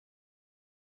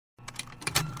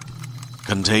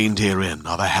Contained herein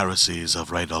are the heresies of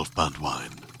Radolf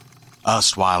Burntwine,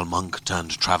 erstwhile monk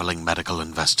turned traveling medical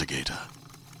investigator.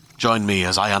 Join me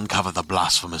as I uncover the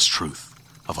blasphemous truth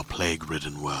of a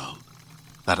plague-ridden world,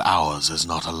 that ours is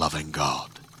not a loving God,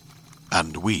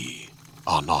 and we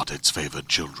are not its favored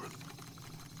children.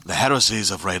 The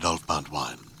heresies of Radolf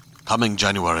Burntwine, coming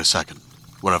January 2nd,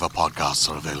 wherever podcasts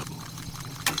are available.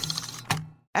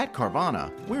 At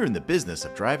Carvana, we're in the business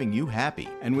of driving you happy.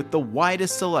 And with the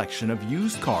widest selection of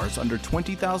used cars under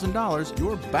 $20,000,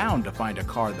 you're bound to find a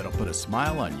car that'll put a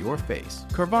smile on your face.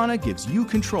 Carvana gives you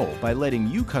control by letting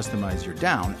you customize your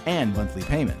down and monthly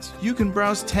payments. You can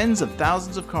browse tens of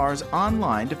thousands of cars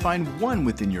online to find one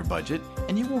within your budget,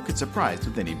 and you won't get surprised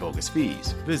with any bogus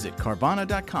fees. Visit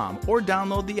Carvana.com or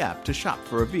download the app to shop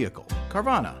for a vehicle.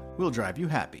 Carvana, we'll drive you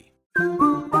happy.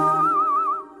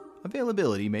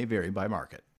 Availability may vary by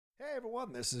market. Hey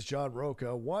everyone, this is John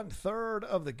Roca, 1/3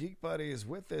 of the Geek Buddies,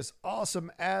 with this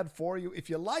awesome ad for you. If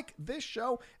you like this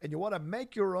show and you want to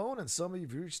make your own, and some of you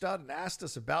have reached out and asked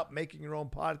us about making your own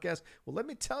podcast, well, let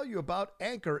me tell you about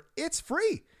Anchor. It's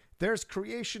free. There's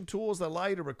creation tools that allow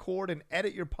you to record and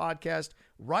edit your podcast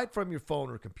right from your phone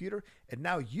or computer. And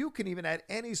now you can even add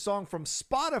any song from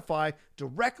Spotify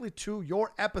directly to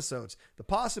your episodes. The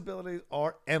possibilities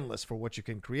are endless for what you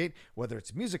can create, whether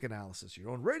it's music analysis, your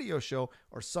own radio show,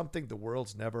 or something the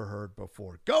world's never heard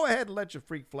before. Go ahead and let your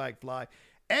freak flag fly.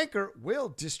 Anchor will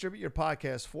distribute your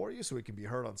podcast for you so it can be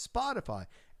heard on Spotify,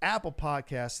 Apple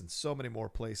Podcasts, and so many more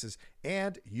places.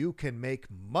 And you can make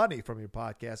money from your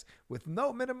podcast with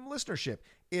no minimum listenership.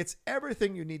 It's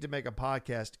everything you need to make a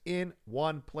podcast in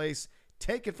one place.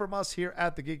 Take it from us here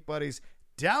at the Geek Buddies.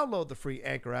 Download the free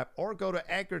Anchor app or go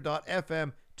to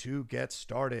anchor.fm to get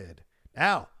started.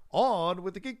 Now, on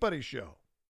with the Geek Buddies show.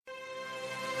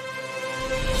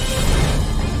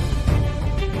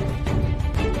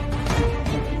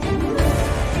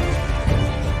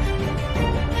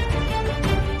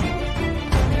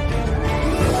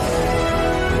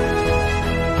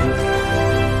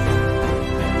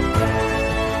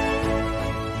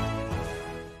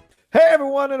 Hey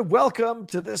everyone, and welcome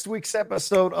to this week's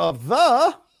episode of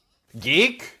the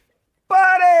Geek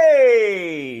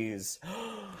Buddies.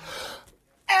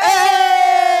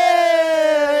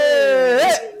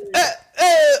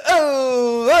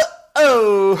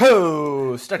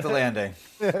 Stuck the landing.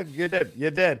 You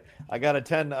did. I got a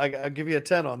 10. I'll give you a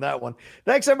 10 on that one.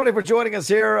 Thanks everybody for joining us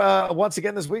here once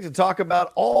again this week to talk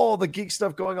about all the geek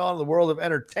stuff going on in the world of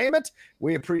entertainment.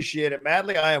 We appreciate it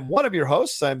madly. I am one of your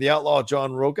hosts. I'm the outlaw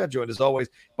John Roca, joined as always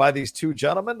by these two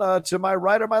gentlemen to my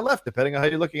right or my left, depending on how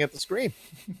you're looking at the screen.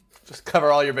 Just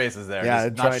cover all your bases there. Yeah,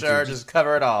 not sure. Just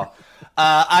cover it all.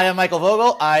 I am Michael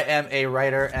Vogel. I am a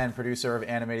writer and producer of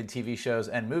animated TV shows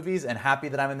and movies, and happy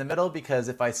that I'm in the middle, because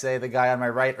if I say the guy on my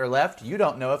right or left, you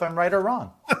don't know if I'm right or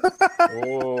wrong.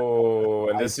 Oh,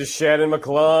 and this is Shannon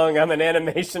McClung. I'm an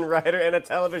animation writer and a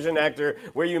television actor,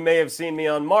 where you may have seen me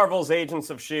on Marvel's Agents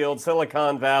of S.H.I.E.L.D.,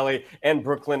 Silicon Valley, and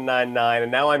Brooklyn Nine-Nine.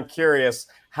 And now I'm curious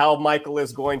how Michael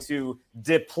is going to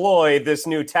deploy this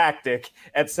new tactic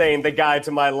at saying the guy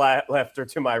to my left or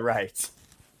to my right.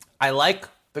 I like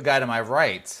the guy to my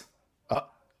right.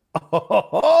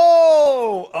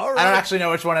 Oh, all right. I don't actually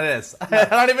know which one it is. I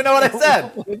don't even know what I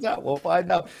said. We'll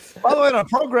find out. By the way, on a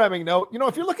programming note,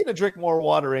 if you're looking to drink more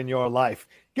water in your life,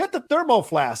 get the thermo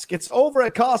flask. It's over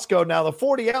at Costco now. The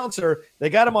 40-ouncer, they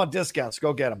got them on discounts.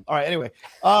 Go get them. All right. Anyway,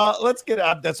 let's get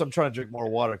out. I'm trying to drink more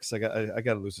water because I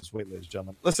got to lose this weight, ladies and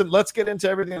gentlemen. Listen, let's get into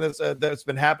everything that's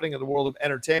been happening in the world of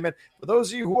entertainment. For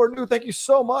those of you who are new, thank you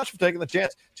so much for taking the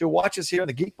chance to watch us here in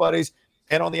the Geek Buddies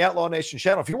and on the Outlaw Nation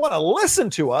channel. If you want to listen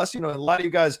to us, a lot of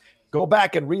you guys go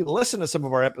back and re-listen to some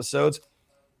of our episodes.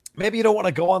 Maybe you don't want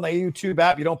to go on the YouTube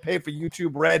app. You don't pay for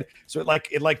YouTube Red. So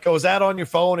it goes out on your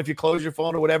phone if you close your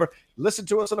phone or whatever. Listen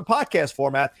to us in a podcast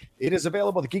format. It is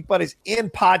available, the Geek Buddies, in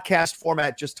podcast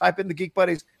format. Just type in the Geek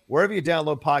Buddies wherever you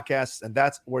download podcasts, and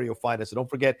that's where you'll find us. So don't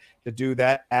forget to do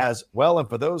that as well. And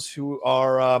for those who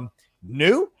are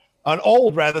new,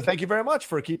 old rather, thank you very much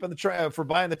for keeping the train, for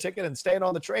buying the ticket and staying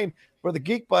on the train for the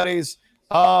Geek Buddies.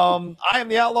 I am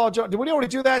the Outlaw John. Did we already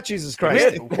do that? Jesus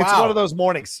Christ! It's one of those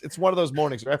mornings. It's one of those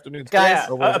mornings or afternoons, guys.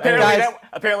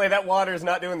 Apparently that water is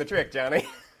not doing the trick, Johnny.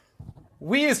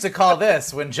 We used to call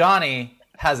this when Johnny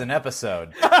has an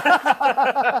episode.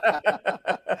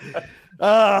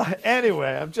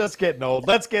 Anyway, I'm just getting old.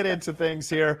 Let's get into things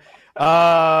here.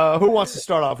 Who wants to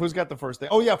start off? Who's got the first thing?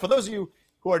 Oh yeah, for those of you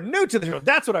who are new to the show,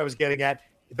 that's what I was getting at.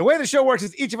 The way the show works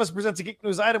is each of us presents a geek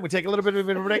news item. We take a little bit of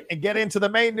a break and get into the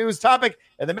main news topic.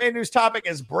 And the main news topic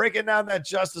is breaking down that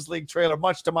Justice League trailer.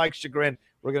 Much to Mike's chagrin,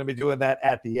 we're going to be doing that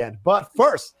at the end. But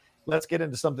first, let's get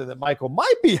into something that Michael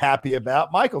might be happy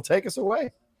about. Michael, take us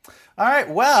away. All right,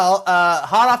 well,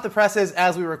 hot off the presses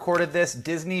as we recorded this,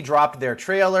 Disney dropped their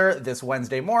trailer this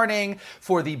Wednesday morning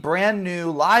for the brand new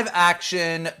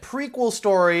live-action prequel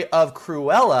story of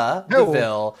Cruella de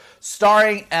Vil,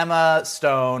 starring Emma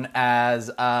Stone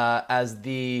as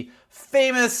the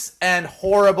famous and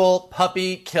horrible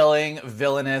puppy-killing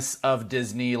villainess of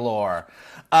Disney lore.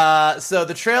 So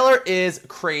the trailer is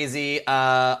crazy.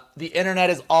 The internet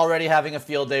is already having a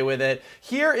field day with it.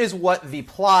 Here is what the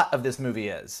plot of this movie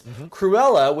is.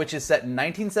 Cruella, which is set in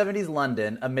 1970s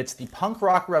London amidst the punk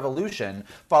rock revolution,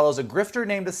 follows a grifter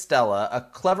named Estella, a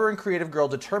clever and creative girl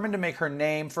determined to make her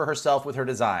name for herself with her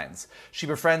designs. She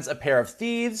befriends a pair of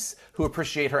thieves who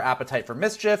appreciate her appetite for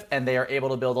mischief, and they are able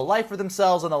to build a life for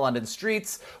themselves on the London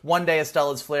streets. One day,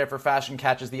 Estella's flair for fashion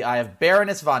catches the eye of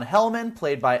Baroness von Hellman,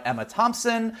 played by Emma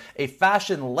Thompson, a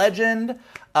fashion legend,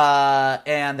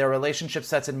 and their relationship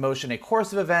sets in motion a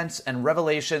course of events and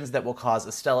revelations that will cause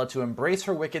Estella to embrace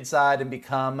her wicked side and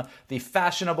become the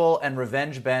fashionable and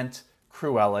revenge-bent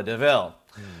Cruella de Vil.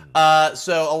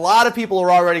 So a lot of people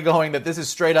are already going that this is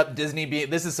straight up Disney.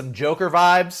 This is some Joker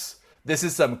vibes. This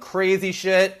is some crazy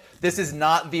shit. This is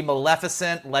not the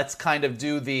Maleficent, let's kind of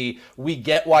do the, we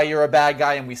get why you're a bad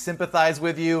guy and we sympathize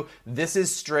with you. This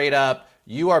is straight up,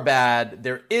 you are bad,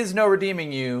 there is no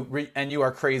redeeming you, and you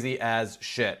are crazy as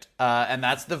shit. And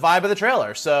that's the vibe of the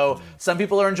trailer. So some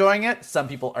people are enjoying it, some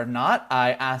people are not.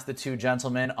 I asked the two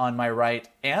gentlemen on my right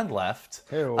and left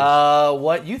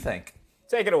what you think.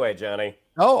 Take it away, Johnny.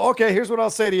 Oh, okay. Here's what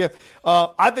I'll say to you.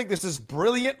 I think this is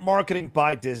brilliant marketing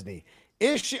by Disney.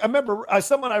 I remember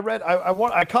someone I read.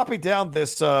 I copied down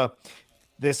this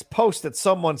this post that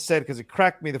someone said because it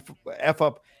cracked me the f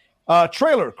up.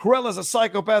 Trailer: Cruella's a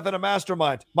psychopath and a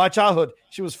mastermind. My childhood.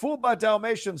 She was fooled by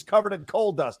Dalmatians covered in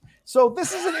coal dust. So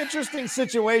this is an interesting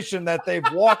situation that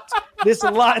they've walked this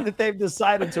line that they've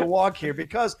decided to walk here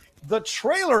because the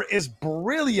trailer is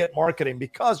brilliant marketing.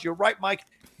 Because you're right, Mike.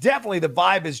 Definitely the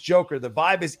vibe is Joker. The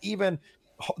vibe is even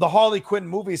the Harley Quinn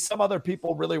movies some other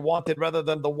people really wanted rather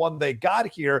than the one they got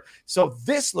here. So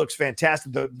this looks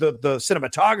fantastic. The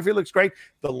cinematography looks great.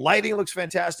 The lighting looks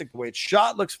fantastic. The way it's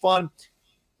shot looks fun.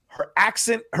 Her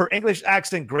accent, her English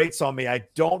accent grates on me. I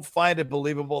don't find it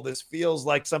believable. This feels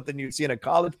like something you'd see in a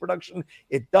college production.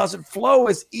 It doesn't flow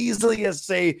as easily as,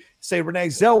 say Renee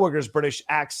Zellweger's British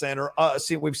accent, or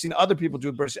we've seen other people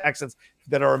do British accents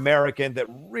that are American that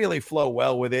really flow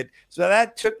well with it. So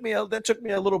that took me a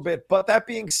little bit. But that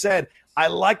being said, I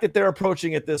like that they're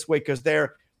approaching it this way because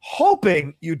they're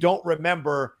hoping you don't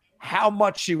remember how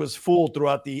much she was fooled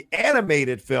throughout the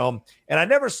animated film. And I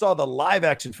never saw the live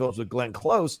action films with Glenn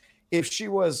Close. If she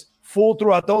was fooled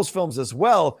throughout those films as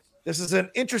well, this is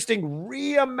an interesting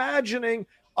reimagining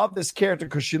of this character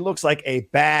because she looks like a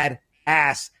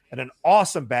badass and an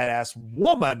awesome badass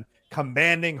woman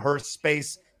commanding her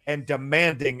space and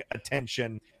demanding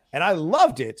attention. And I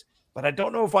loved it, but I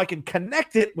don't know if I can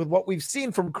connect it with what we've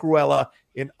seen from Cruella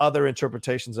in other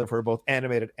interpretations of her, both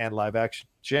animated and live action.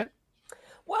 Jen?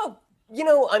 Well,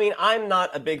 I'm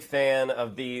not a big fan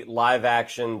of the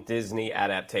live-action Disney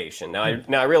adaptation. Now,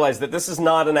 I realize that this is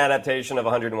not an adaptation of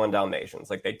 101 Dalmatians.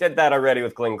 Like, they did that already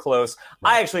with Glenn Close.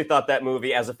 I actually thought that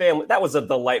movie, as a family, that was a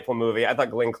delightful movie. I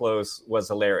thought Glenn Close was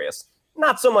hilarious.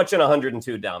 Not so much in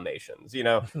 102 Dalmatians.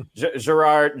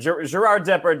 Gerard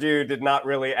Depardieu did not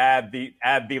really add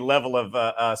the level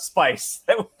of spice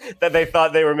that they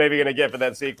thought they were maybe going to get for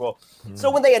that sequel.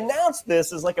 So when they announced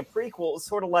this as like a prequel, it's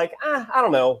sort of like, I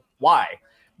don't know why.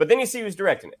 But then you see who's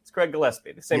directing it. It's Craig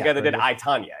Gillespie, the same guy that did I,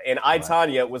 Tonya. And I,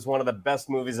 Tonya was one of the best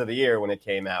movies of the year when it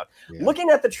came out. Yeah.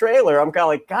 Looking at the trailer, I'm kind of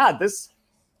like, God, this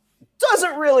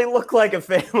doesn't really look like a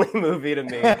family movie to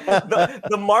me.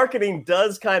 The marketing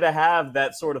does kind of have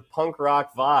that sort of punk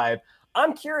rock vibe.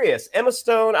 I'm curious. Emma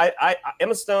Stone,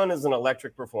 Emma Stone is an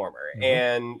electric performer,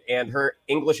 and her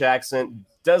English accent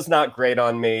does not grate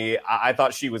on me. I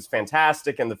thought she was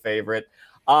fantastic in The Favorite.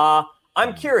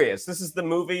 I'm curious. This is the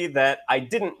movie that I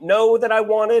didn't know that I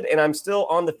wanted, and I'm still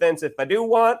on the fence if I do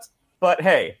want. But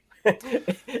hey,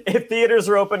 if theaters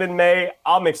are open in May,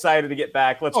 I'm excited to get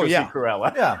back. Let's go see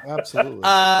Cruella. Yeah, absolutely.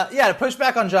 To push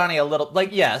back on Johnny a little,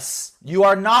 yes, you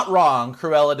are not wrong.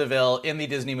 Cruella de Vil in the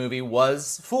Disney movie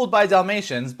was fooled by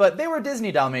Dalmatians, but they were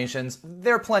Disney Dalmatians.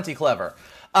 They're plenty clever.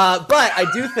 But I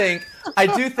do think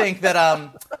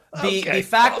that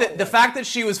the fact that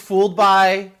she was fooled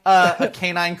by a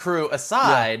canine crew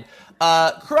aside,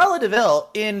 Cruella de Vil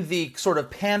in the sort of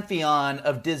pantheon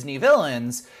of Disney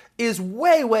villains is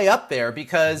way, way up there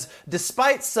because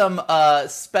despite some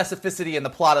specificity in the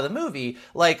plot of the movie,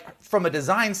 like from a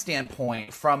design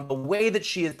standpoint, from the way that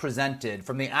she is presented,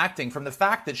 from the acting, from the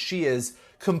fact that she is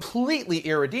completely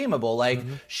irredeemable, like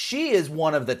she is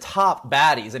one of the top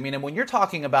baddies. I mean, and when you're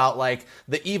talking about like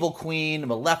the Evil Queen,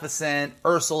 Maleficent,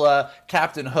 Ursula,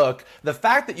 Captain Hook, the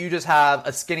fact that you just have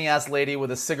a skinny ass lady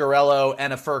with a cigarello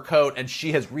and a fur coat and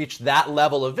she has reached that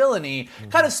level of villainy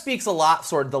kind of speaks a lot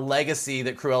sort of the legacy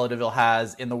that Cruella de Vil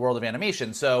has in the world of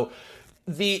animation. So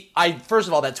first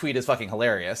of all, that tweet is fucking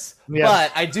hilarious. Yeah.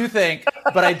 But I do think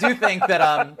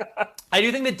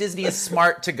that Disney is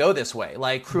smart to go this way.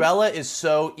 Like Cruella is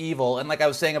so evil, and like I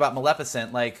was saying about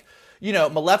Maleficent, like, you know,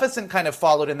 Maleficent kind of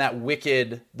followed in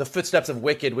the footsteps of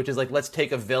Wicked, which is like, let's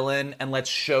take a villain and let's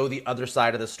show the other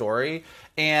side of the story.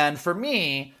 And for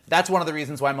me, that's one of the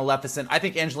reasons why Maleficent, I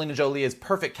think Angelina Jolie is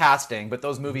perfect casting, but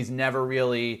those movies never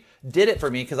really did it for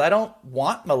me because I don't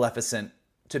want Maleficent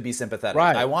to be sympathetic.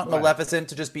 Right, I want Maleficent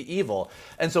to just be evil.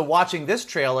 And so watching this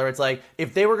trailer, it's like,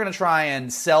 if they were going to try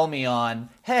and sell me on,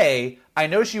 hey, I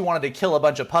know she wanted to kill a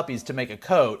bunch of puppies to make a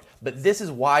coat, but this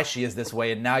is why she is this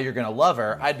way and now you're going to love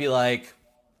her, I'd be like,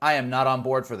 I am not on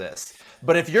board for this.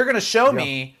 But if you're going to show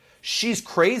me she's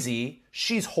crazy,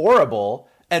 she's horrible,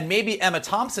 and maybe Emma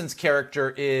Thompson's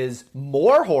character is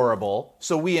more horrible,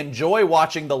 so we enjoy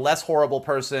watching the less horrible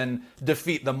person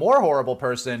defeat the more horrible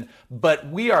person, but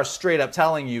we are straight up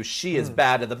telling you she is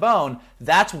bad to the bone,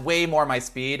 that's way more my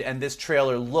speed, and this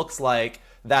trailer looks like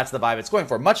that's the vibe it's going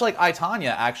for. Much like I,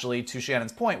 Tonya, actually, to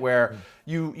Shannon's point, where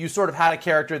you sort of had a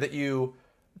character that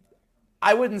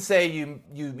I wouldn't say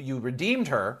you redeemed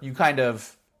her, you kind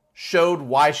of showed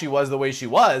why she was the way she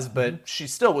was, but she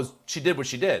did what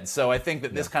she did. So I think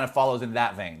that this kind of follows in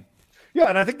that vein. Yeah,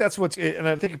 and I think that's and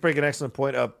I think you bring an excellent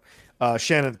point up,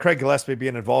 Shannon, Craig Gillespie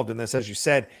being involved in this, as you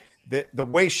said, the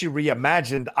way she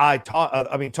reimagined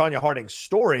Tonya Harding's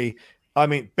story,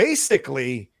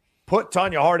 basically put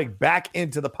Tonya Harding back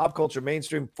into the pop culture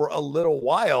mainstream for a little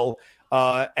while,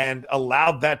 and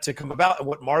allowed that to come about. And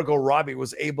what Margot Robbie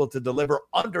was able to deliver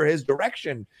under his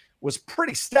direction was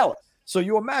pretty stellar. So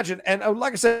you imagine, and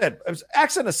like I said,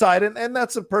 accent aside, and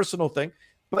that's a personal thing,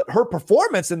 but her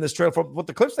performance in this trailer, from what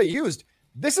the clips they used,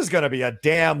 this is going to be a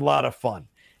damn lot of fun.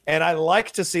 And I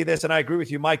like to see this, and I agree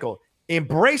with you, Michael.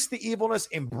 Embrace the evilness,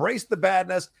 embrace the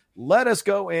badness. Let us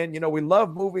go in. You know, we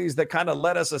love movies that kind of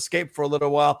let us escape for a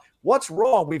little while. What's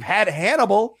wrong? We've had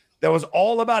Hannibal. That was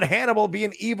all about Hannibal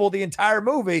being evil the entire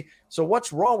movie. So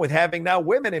what's wrong with having now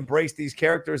women embrace these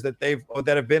characters that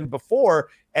have been before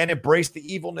and embrace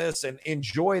the evilness and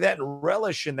enjoy that and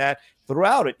relish in that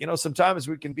throughout it? You know, sometimes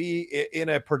we can be in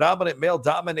a predominant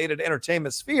male-dominated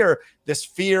entertainment sphere, this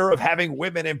fear of having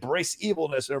women embrace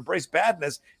evilness or embrace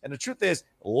badness. And the truth is,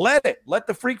 let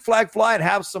the freak flag fly and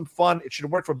have some fun. It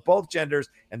should work for both genders.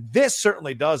 And this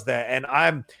certainly does that. And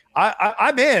I'm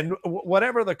in,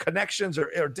 whatever the connections or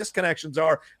disconnections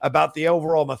are about the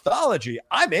overall mythology.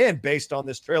 I'm in based on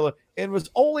this trailer. It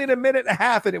was only in a minute and a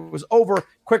half, and it was over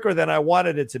quicker than I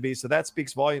wanted it to be. So that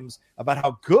speaks volumes about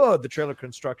how good the trailer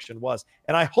construction was.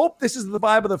 And I hope this is the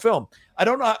vibe of the film. I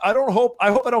hope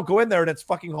I don't go in there and it's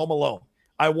fucking Home Alone.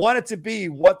 I want it to be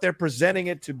what they're presenting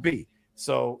it to be.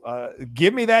 So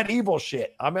give me that evil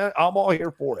shit. I'm all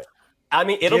here for it. I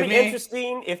mean, it'll be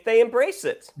interesting if they embrace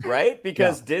it, right?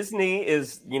 Because Disney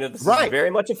is, this is very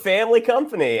much a family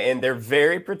company, and they're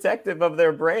very protective of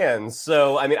their brands.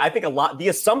 So, I mean, I think the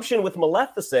assumption with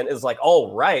Maleficent is like,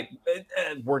 oh, right,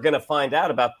 we're going to find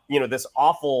out about, this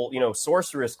awful,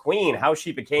 sorceress queen, how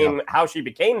she became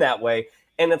that way.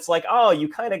 And it's like, oh, you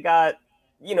kind of got,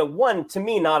 one, to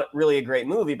me, not really a great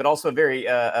movie, but also a very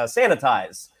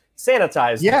sanitized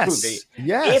movie.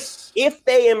 Yes. If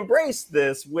they embrace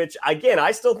this, which again,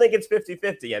 I still think it's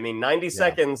 50-50. I mean, 90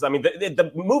 seconds. I mean,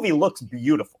 the movie looks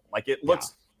beautiful. Like it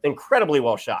looks incredibly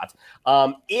well shot.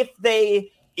 If they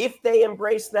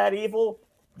embrace that evil,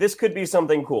 this could be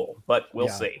something cool, but we'll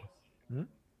see. Mm-hmm.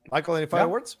 Michael, any final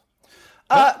words?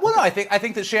 Well, no, I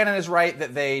think that Shannon is right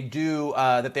that they do,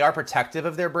 that they are protective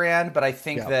of their brand, but I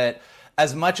think that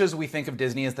as much as we think of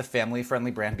Disney as the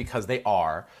family-friendly brand, because they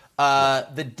are,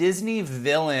 the Disney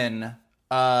villain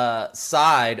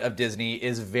side of Disney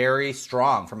is very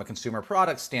strong from a consumer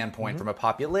product standpoint, from a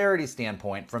popularity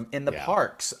standpoint, from in the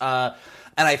parks. And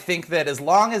I think that as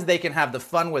long as they can have the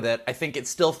fun with it, I think it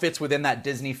still fits within that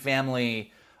Disney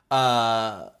family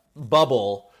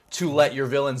bubble to let your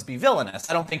villains be villainous.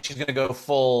 I don't think she's going to go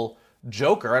full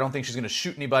Joker. I don't think she's going to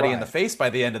shoot anybody in the face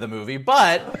by the end of the movie,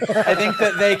 but I think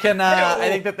that they can. I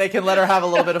think that they can let her have a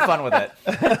little bit of fun with it.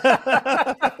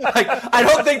 Like, I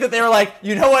don't think that they were like,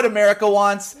 you know what America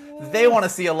wants? They want to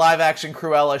see a live-action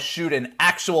Cruella shoot an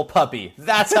actual puppy.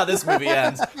 That's how this movie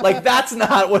ends. Like, that's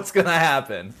not what's going to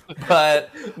happen. But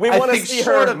we I want to think see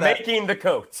short her of that- making the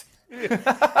coat.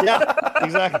 Yeah,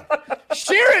 exactly.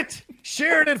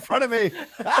 Share it in front of me.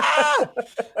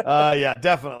 Yeah,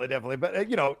 definitely. But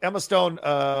Emma Stone,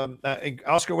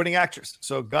 Oscar-winning actress.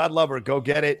 So God love her. Go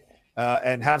get it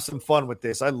and have some fun with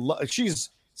this. She's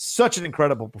such an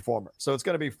incredible performer. So it's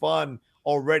going to be fun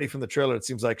already from the trailer. It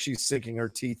seems like she's sinking her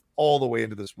teeth all the way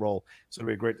into this role. So it'll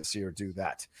be great to see her do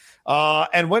that.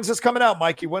 And when's this coming out,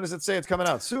 Mikey? When does it say it's coming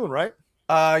out? Soon, right?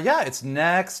 Yeah, it's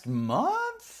next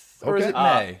month. Or is it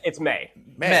May? It's May.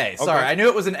 May. Sorry, Okay. I knew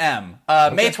it was an M.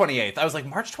 May 28th. I was like,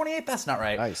 March 28th? That's not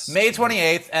right. Nice. May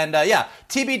 28th. And yeah,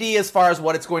 TBD as far as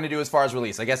what it's going to do as far as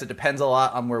release. I guess it depends a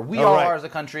lot on where we all right. are as a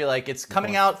country. Like, it's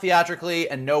coming out theatrically,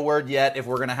 and no word yet if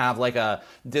we're going to have like a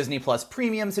Disney Plus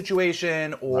premium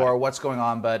situation or what's going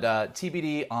on. But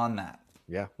TBD on that.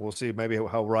 Yeah, we'll see maybe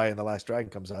how Raya and the Last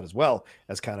Dragon comes out as well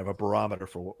as kind of a barometer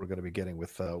for what we're going to be getting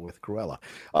with Cruella.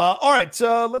 All right,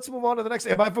 let's move on to the next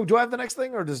thing. Do I have the next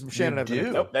thing, or does Shannon have the next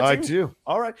thing? Nope, that's I you. do.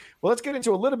 All right. Well, let's get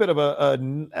into a little bit of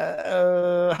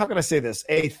how can I say this?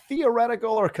 A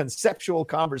theoretical or conceptual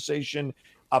conversation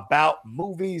about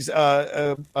movies.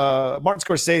 Martin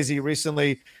Scorsese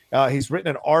recently, he's written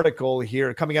an article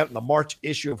here coming out in the March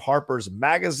issue of Harper's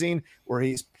Magazine where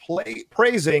he's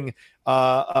praising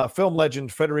film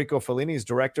legend Federico Fellini's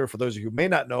director. For those of you who may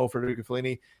not know, Federico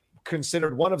Fellini,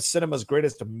 considered one of cinema's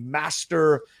greatest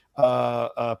master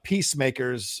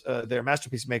peacemakers. They're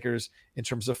masterpiece makers in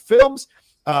terms of films.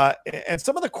 And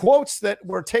some of the quotes that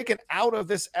were taken out of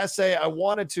this essay, I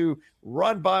wanted to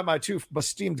run by my two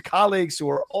esteemed colleagues who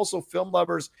are also film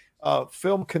lovers,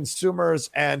 film consumers,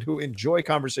 and who enjoy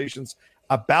conversations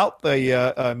about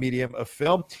the medium of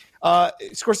film.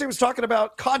 Scorsese was talking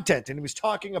about content, and he was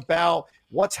talking about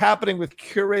what's happening with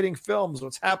curating films,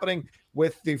 what's happening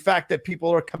with the fact that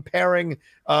people are comparing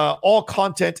all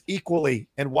content equally,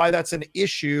 and why that's an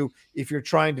issue if you're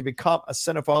trying to become a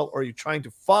cinephile or you're trying to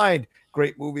find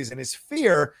great movies, and his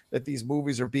fear that these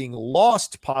movies are being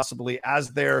lost possibly as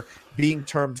they're being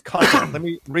termed content. Let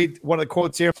me read one of the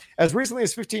quotes here. As recently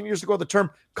as 15 years ago, the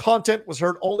term content was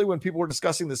heard only when people were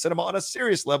discussing the cinema on a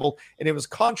serious level, and it was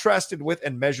contrasted with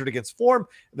and measured against form.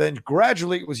 Then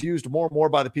gradually it was used more and more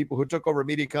by the people who took over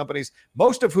media companies,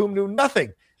 most of whom knew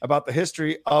nothing about the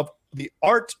history of the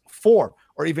art form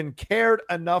or even cared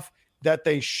enough that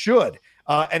they should.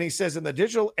 And he says in the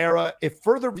digital era, if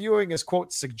further viewing is,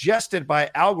 quote, suggested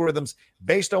by algorithms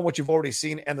based on what you've already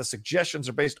seen and the suggestions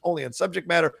are based only on subject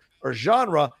matter or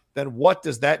genre, then what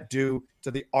does that do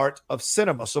to the art of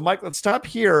cinema? So, Mike, let's stop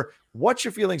here. What's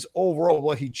your feelings overall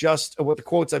what the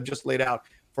quotes I've just laid out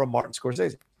from Martin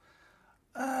Scorsese?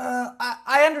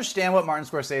 I understand what Martin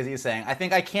Scorsese is saying. I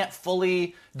think I can't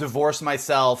fully divorce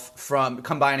myself from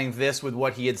combining this with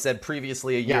what he had said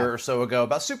previously a year or so ago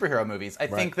about superhero movies. I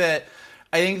think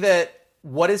that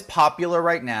what is popular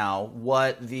right now,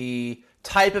 what the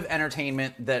type of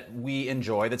entertainment that we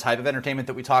enjoy, the type of entertainment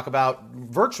that we talk about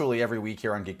virtually every week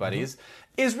here on Geek Buddies,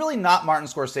 is really not Martin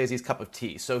Scorsese's cup of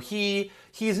tea. So he's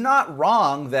not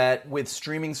wrong that with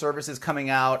streaming services coming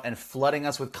out and flooding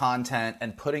us with content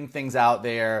and putting things out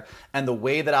there, and the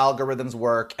way that algorithms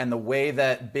work and the way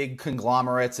that big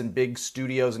conglomerates and big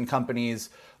studios and companies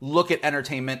look at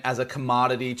entertainment as a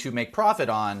commodity to make profit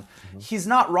on, he's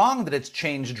not wrong that it's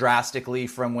changed drastically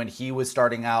from when he was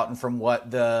starting out and from what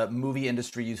the movie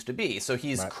industry used to be. So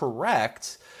he's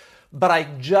correct, but I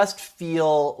just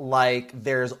feel like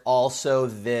there's also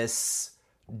this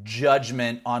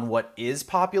judgment on what is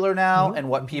popular now and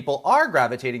what people are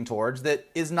gravitating towards that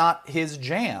is not his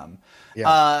jam.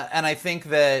 And I think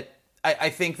that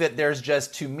there's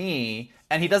just, to me,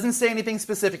 and he doesn't say anything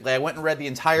specifically. I went and read the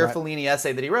entire Fellini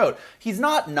essay that he wrote. He's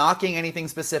not knocking anything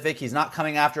specific. He's not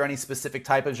coming after any specific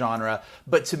type of genre.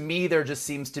 But to me, there just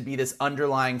seems to be this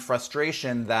underlying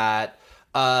frustration that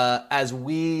as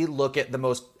we look at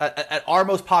at our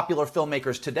most popular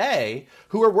filmmakers today,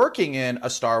 who are working in a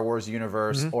Star Wars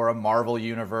universe or a Marvel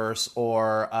universe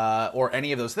or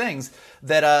any of those things,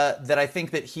 that I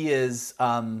think that he is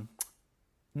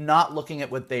not looking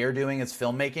at what they are doing as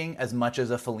filmmaking as much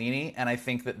as a Fellini, and I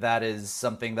think that is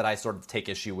something that I sort of take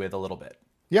issue with a little bit.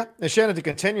 Yeah, and Shannon, to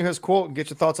continue his quote and get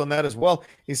your thoughts on that as well,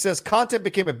 he says, content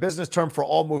became a business term for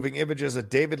all moving images, a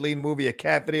David Lean movie, a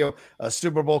cat video, a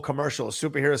Super Bowl commercial, a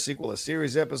superhero sequel, a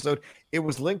series episode. It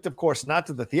was linked, of course, not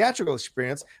to the theatrical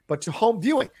experience, but to home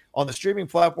viewing on the streaming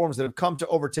platforms that have come to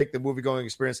overtake the movie-going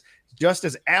experience, just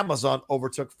as Amazon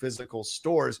overtook physical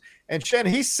stores. And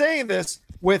Shannon, he's saying this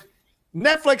with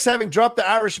Netflix having dropped The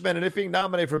Irishman and it being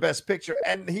nominated for Best Picture,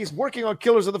 and he's working on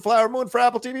Killers of the Flower Moon for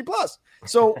Apple TV Plus.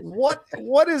 So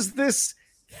what is this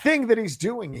thing that he's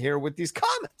doing here with these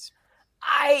comments?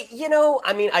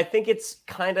 I think it's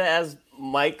kind of as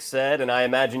Mike said, and I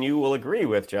imagine you will agree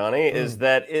with Johnny, is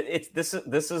that this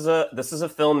is a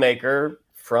filmmaker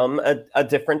from a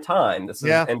different time. This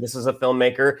is a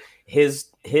filmmaker.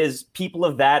 His people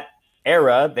of that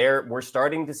era, we're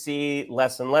starting to see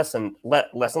less and less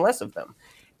of them.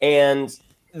 And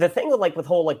the thing with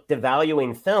whole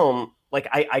devaluing film,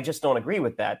 I just don't agree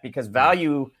with that, because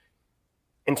value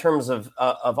in terms of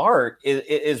art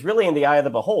is really in the eye of the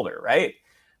beholder, right?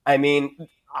 I mean,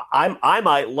 I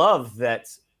might love that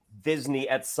Disney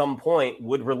at some point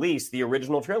would release the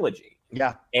original trilogy.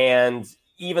 Yeah. And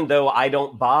even though I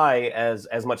don't buy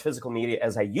as much physical media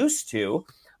as I used to,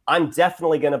 I'm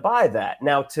definitely going to buy that.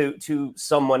 Now, to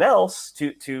someone else,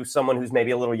 to someone who's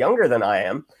maybe a little younger than I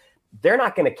am, they're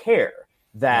not going to care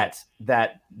that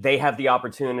they have the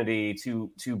opportunity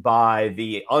to buy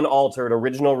the unaltered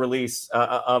original release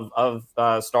of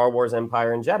Star Wars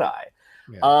Empire and Jedi.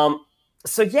 Yeah.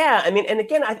 And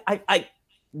again, I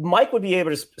Mike would be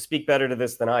able to speak better to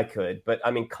this than I could, but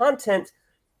I mean, content,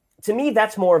 to me,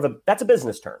 that's a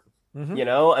business term.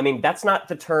 Mm-hmm. That's not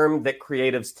the term that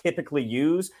creatives typically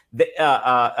use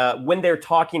when they're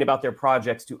talking about their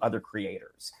projects to other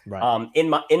creators. Right. In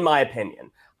my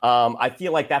opinion, I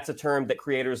feel like that's a term that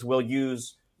creators will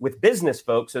use with business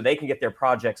folks so they can get their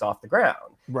projects off the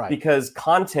ground. Right. Because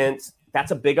content,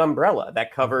 that's a big umbrella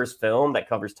that covers film, that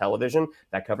covers television,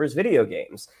 that covers video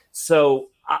games. So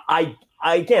I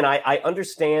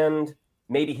understand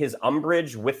maybe his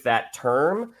umbrage with that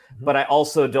term, mm-hmm. but I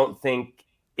also don't think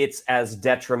it's as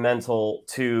detrimental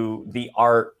to the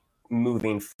art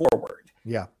moving forward.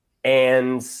 Yeah.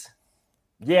 And it's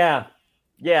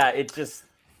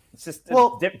just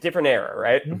a different era,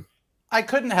 right? I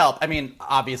couldn't help. I mean,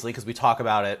 obviously, because we talk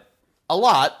about it a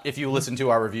lot if you listen to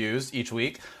our reviews each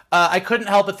week. I couldn't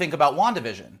help but think about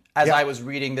WandaVision as I was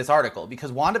reading this article,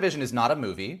 because WandaVision is not a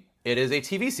movie. It is a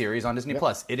TV series on Disney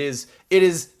Plus. It is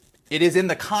in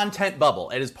the content bubble.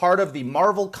 It is part of the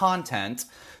Marvel content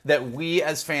that we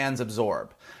as fans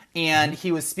absorb. And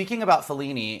he was speaking about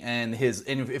Fellini and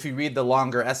if you read the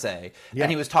longer essay, and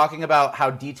he was talking about how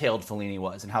detailed Fellini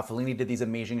was and how Fellini did these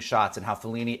amazing shots and how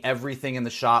Fellini, everything in the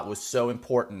shot was so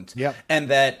important. Yep. And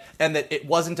that it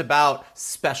wasn't about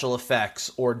special effects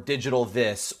or digital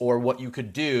this or what you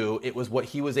could do. It was what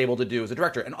he was able to do as a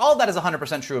director. And all of that is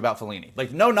 100% true about Fellini.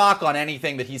 Like, no knock on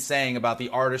anything that he's saying about the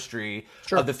artistry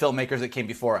of the filmmakers that came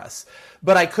before us.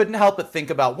 But I couldn't help but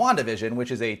think about WandaVision, which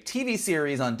is a TV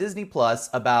series on Disney Plus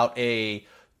about a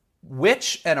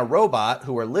witch and a robot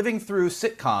who are living through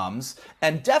sitcoms,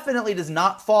 and definitely does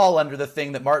not fall under the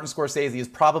thing that Martin Scorsese is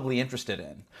probably interested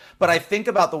in. But I think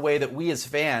about the way that we as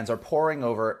fans are poring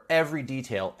over every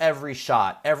detail, every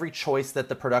shot, every choice that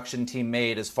the production team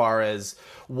made as far as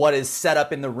what is set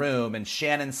up in the room, and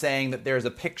Shannon saying that there's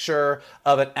a picture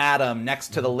of an atom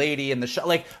next to the lady in the shot.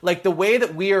 Like the way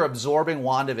that we are absorbing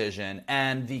WandaVision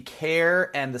and the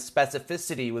care and the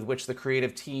specificity with which the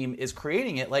creative team is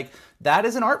creating it, like, that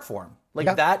is an art form.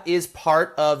 Like, that is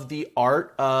part of the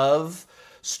art of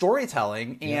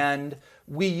storytelling. And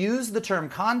we use the term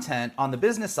content on the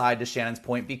business side, to Shannon's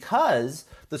point, because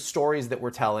the stories that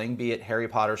we're telling, be it Harry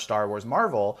Potter, Star Wars,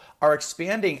 Marvel, are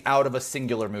expanding out of a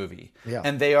singular movie. Yeah.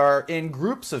 And they are in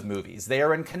groups of movies. They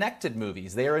are in connected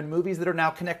movies. They are in movies that are now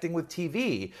connecting with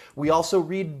TV. We also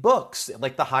read books,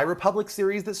 like the High Republic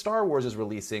series that Star Wars is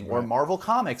releasing, or Marvel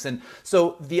Comics. And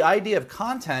so the idea of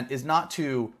content is not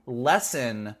to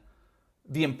lessen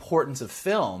the importance of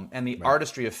film and the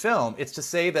artistry of film. It's to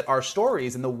say that our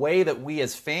stories and the way that we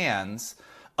as fans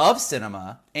of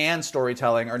cinema and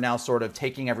storytelling are now sort of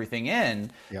taking everything in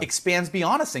expands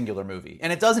beyond a singular movie.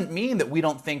 And it doesn't mean that we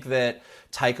don't think that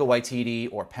Taika Waititi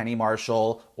or Penny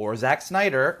Marshall or Zack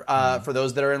Snyder, for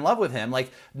those that are in love with him,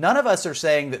 like, none of us are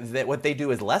saying that what they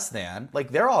do is less than. Like,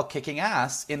 they're all kicking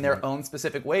ass in their own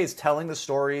specific ways, telling the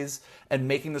stories and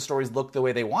making the stories look the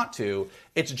way they want to.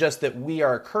 It's just that we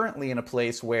are currently in a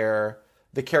place where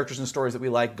the characters and stories that we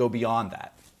like go beyond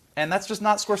that. And that's just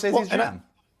not Scorsese's jam.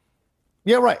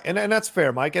 Yeah, right. And that's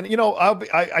fair, Mike. And,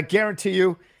 I guarantee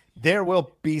you there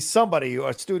will be somebody,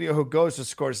 a studio, who goes to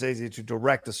Scorsese to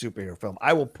direct a superhero film.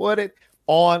 I will put it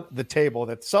on the table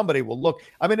that somebody will look.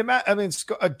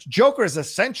 Joker is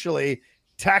essentially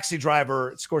Taxi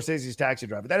Driver, Scorsese's Taxi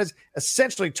Driver. That is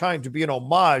essentially trying to be an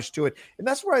homage to it. And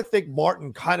that's where I think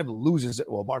Martin kind of loses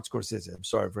it. Well, Martin Scorsese, I'm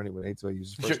sorry for anyone who hates what I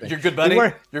use his first name. Your good buddy?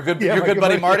 Your good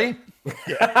buddy, Marty?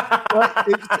 Yeah. But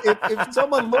if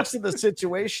someone looks at the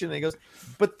situation and goes,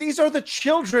 but these are the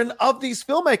children of these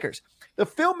filmmakers. The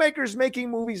filmmakers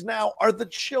making movies now are the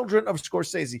children of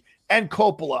Scorsese and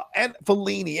Coppola and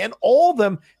Fellini and all of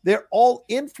them. They're all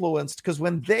influenced because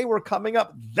when they were coming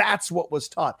up, that's what was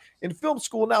taught. In film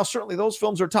school now, certainly those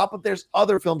films are taught, but there's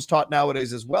other films taught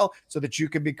nowadays as well so that you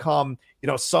can become,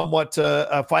 somewhat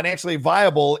financially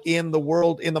viable in the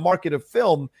world, in the market of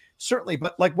film. Certainly,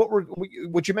 but like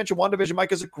what you mentioned, WandaVision,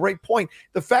 Mike, is a great point.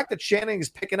 The fact that Shannon is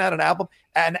picking out an album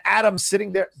and Adam's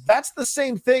sitting there, that's the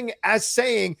same thing as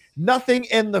saying nothing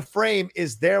in the frame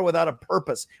is there without a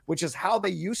purpose, which is how they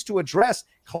used to address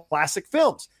classic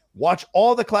films. Watch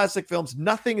all the classic films.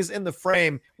 Nothing is in the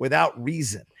frame without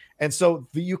reason. And so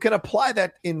you can apply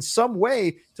that in some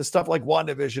way to stuff like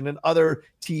WandaVision and other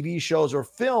TV shows or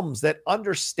films that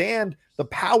understand the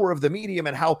power of the medium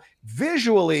and how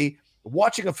visually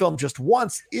watching a film just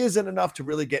once isn't enough to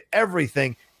really get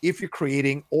everything if you're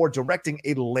creating or directing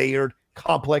a layered,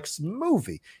 complex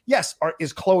movie. Yes,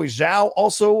 is Chloe Zhao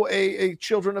also a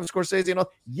children of Scorsese?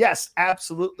 Yes,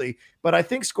 absolutely. But I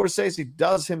think Scorsese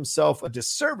does himself a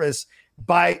disservice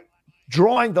by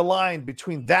drawing the line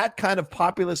between that kind of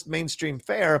populist mainstream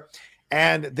fare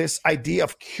and this idea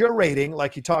of curating,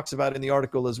 like he talks about in the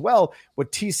article as well,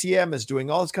 what TCM is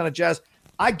doing, all this kind of jazz.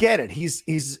 I get it. He's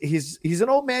an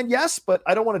old man, yes, but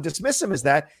I don't want to dismiss him as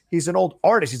that. He's an old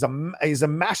artist. He's a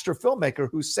master filmmaker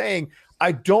who's saying,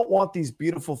 I don't want these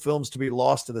beautiful films to be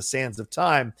lost to the sands of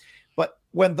time. But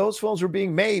when those films were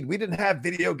being made, we didn't have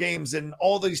video games and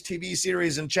all these TV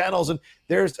series and channels and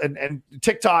and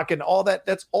TikTok and all that.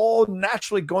 That's all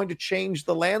naturally going to change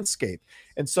the landscape.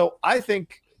 And so I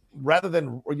think rather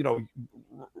than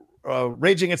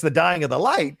raging against the dying of the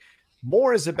light,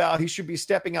 more is about he should be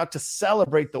stepping out to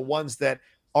celebrate the ones that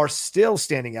are still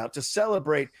standing out, to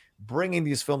celebrate bringing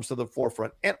these films to the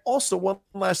forefront. And also one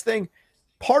last thing,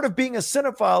 part of being a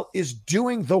cinephile is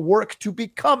doing the work to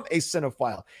become a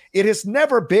cinephile. It has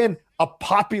never been a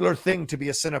popular thing to be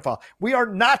a cinephile. We are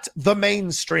not the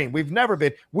mainstream. We've never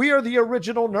been. We are the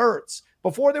original nerds.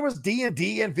 Before there was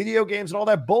D&D and video games and all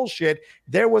that bullshit,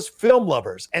 there was film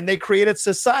lovers, and they created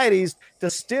societies to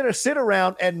sit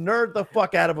around and nerd the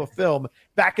fuck out of a film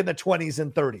back in the 20s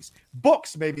and 30s.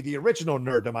 Books, maybe the original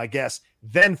nerddom, I guess,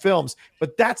 then films.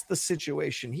 But that's the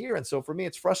situation here. And so for me,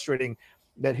 it's frustrating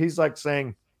that he's like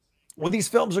saying, well, these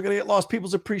films are going to get lost,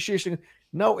 people's appreciation.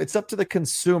 No, it's up to the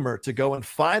consumer to go and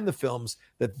find the films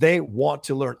that they want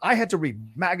to learn. I had to read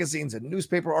magazines and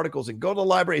newspaper articles and go to the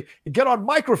library and get on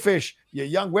microfiche, you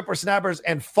young whippersnappers,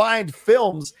 and find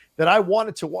films that I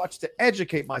wanted to watch to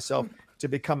educate myself to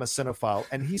become a cinephile.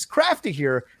 And he's crafty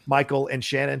here, Michael and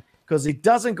Shannon, because he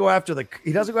doesn't go after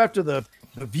the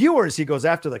viewers. He goes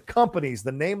after the companies,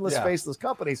 the nameless, faceless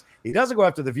companies. He doesn't go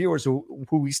after the viewers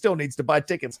who he still needs to buy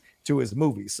tickets to his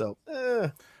movies. So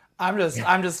I'm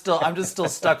just still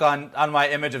stuck on my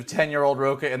image of 10-year-old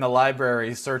Roca in the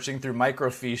library searching through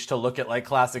microfiche to look at like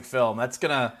classic film. That's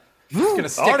gonna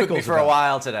stick with me for a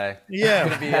while today. Yeah.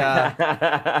 It's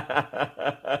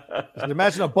gonna be,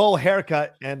 imagine a bowl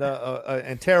haircut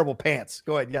and terrible pants.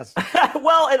 Go ahead. Yes.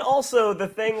 Well, and also the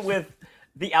thing with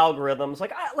the algorithms,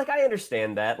 I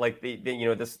understand that,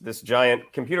 this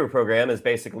giant computer program is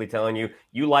basically telling you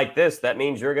like this, that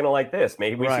means you're going to like this.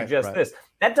 Maybe we suggest this.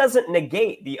 That doesn't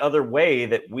negate the other way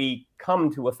that we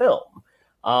come to a film.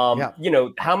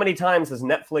 How many times has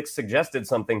Netflix suggested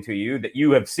something to you that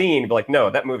you have seen, but like, no,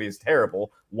 that movie is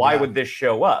terrible. Why would this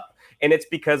show up? And it's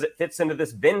because it fits into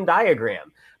this Venn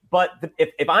diagram. But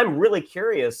if I'm really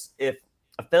curious if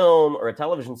a film or a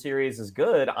television series is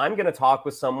good, I'm going to talk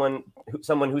with someone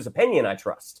whose opinion I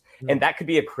trust. And that could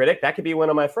be a critic. That could be one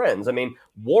of my friends. I mean,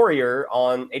 Warrior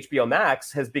on HBO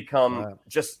Max has become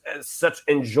just such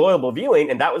enjoyable viewing.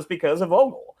 And that was because of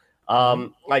Vogel.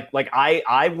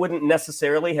 I wouldn't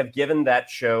necessarily have given that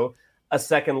show a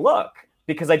second look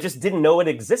because I just didn't know it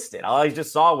existed. All I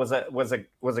just saw was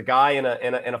a guy in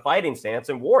a fighting stance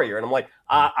in Warrior, and I'm like,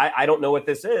 I don't know what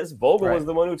this is. Vogel was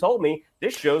the one who told me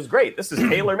this show's great. This is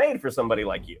tailor made for somebody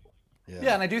like you.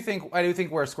 Yeah, and I do think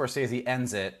where Scorsese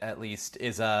ends it at least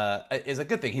is a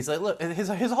good thing. He's like, look,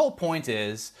 his whole point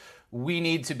is we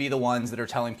need to be the ones that are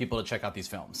telling people to check out these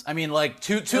films. I mean, like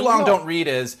too long don't read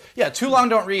is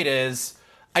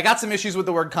I got some issues with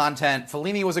the word content.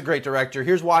 Fellini was a great director.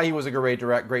 Here's why he was a great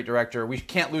director. We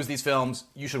can't lose these films.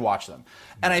 You should watch them.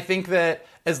 And I think that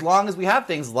as long as we have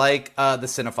things like the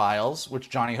Cinephiles, which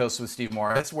Johnny hosts with Steve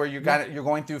Morris, where you're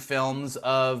going through films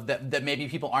that maybe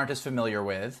people aren't as familiar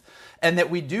with, and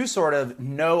that we do sort of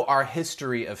know our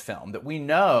history of film, that we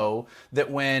know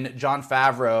that when Jon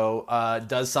Favreau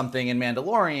does something in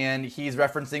Mandalorian, he's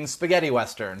referencing spaghetti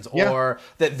westerns, or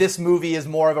that this movie is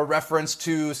more of a reference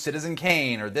to Citizen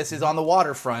Kane, or this is on the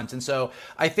waterfront. And so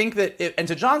I think that, and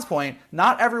to John's point,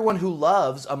 not everyone who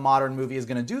loves a modern movie is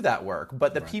going to do that work,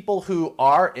 but the people who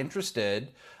are interested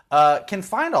can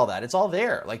find all that. It's all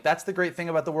there. Like, that's the great thing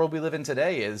about the world we live in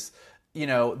today is, you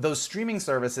know, those streaming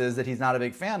services that he's not a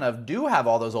big fan of do have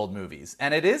all those old movies.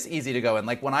 And it is easy to go in.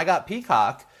 Like, when I got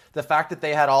Peacock, the fact that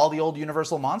they had all the old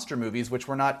Universal monster movies, which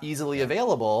were not easily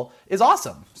available, is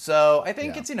awesome. So I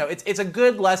think it's, you know, it's a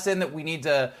good lesson that we need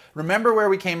to remember where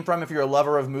we came from if you're a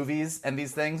lover of movies and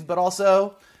these things, but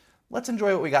also let's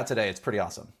enjoy what we got today. It's pretty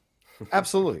awesome.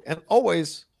 Absolutely. And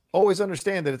always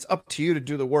understand that it's up to you to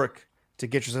do the work to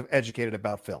get yourself educated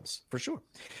about films, for sure.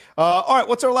 All right,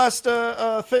 what's our last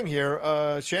thing here,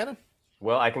 Shannon?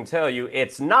 Well, I can tell you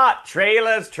it's not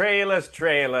trailers.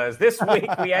 This week,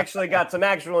 we actually got some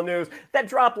actual news that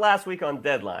dropped last week on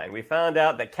Deadline. We found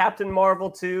out that Captain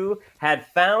Marvel 2 had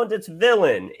found its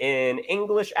villain in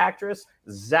English actress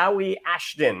Zawe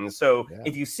Ashton. So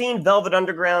if you've seen Velvet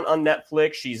Underground on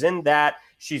Netflix, she's in that.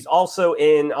 She's also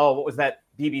in, what was that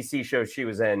BBC show she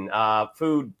was in?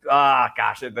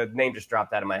 The name just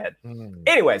dropped out of my head.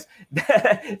 Anyways,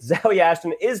 Zawe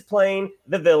Ashton is playing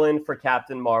the villain for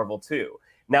Captain Marvel 2.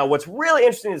 Now, what's really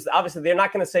interesting is obviously they're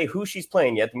not going to say who she's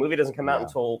playing yet. The movie doesn't come out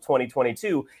until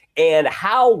 2022. And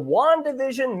how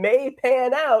WandaVision may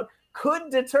pan out could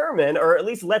determine, or at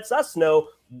least lets us know,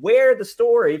 where the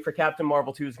story for Captain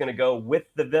Marvel 2 is going to go with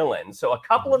the villain. So a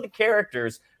couple of the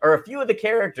characters, or a few of the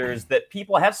characters that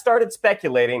people have started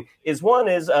speculating is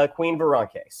Queen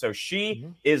Veronica. So she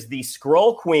is the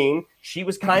Skrull Queen. She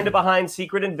was kind of behind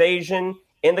Secret Invasion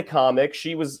in the comics.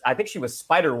 I think she was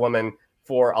Spider-Woman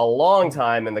for a long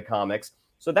time in the comics.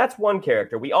 So that's one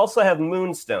character. We also have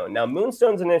Moonstone. Now,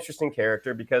 Moonstone's an interesting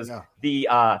character because the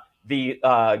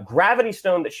gravity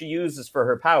stone that she uses for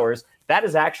her powers, that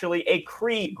is actually a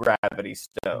Kree gravity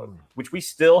stone, which we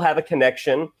still have a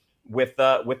connection with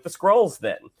the Skrulls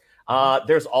then.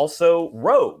 There's also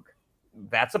Rogue.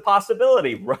 That's a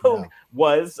possibility. Rogue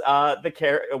was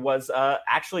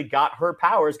actually got her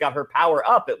power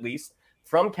up at least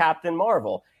from Captain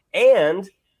Marvel. And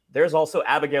there's also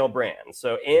Abigail Brand.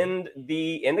 So in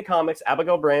the comics,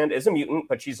 Abigail Brand is a mutant,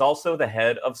 but she's also the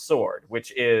head of S.W.O.R.D.,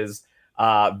 which is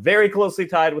very closely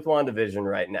tied with WandaVision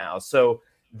right now. So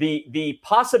the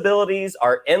possibilities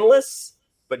are endless.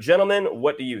 But gentlemen,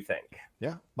 what do you think?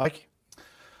 Yeah, Mike?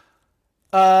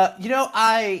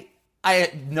 I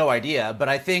had no idea, but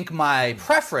I think my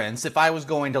preference, if I was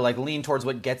going to lean towards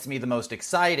what gets me the most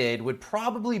excited, would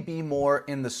probably be more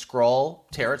in the Skrull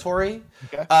territory.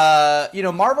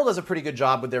 Okay. Marvel does a pretty good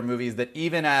job with their movies that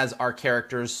even as our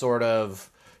characters sort of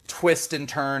twist and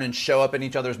turn and show up in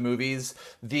each other's movies,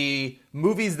 the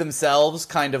movies themselves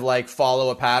kind of follow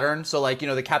a pattern. So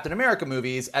the Captain America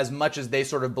movies, as much as they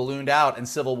sort of ballooned out and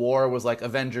Civil War was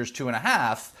Avengers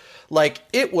 2.5,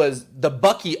 it was, the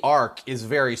Bucky arc is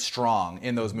very strong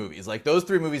in those movies. Those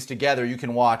three movies together you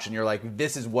can watch and you're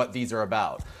this is what these are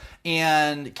about.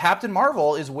 And Captain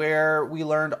Marvel is where we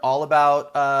learned all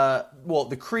about,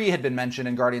 the Kree had been mentioned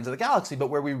in Guardians of the Galaxy, but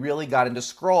where we really got into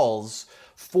Skrulls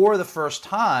for the first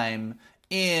time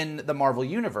in the Marvel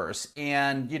Universe.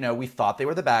 And, we thought they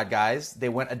were the bad guys. They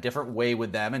went a different way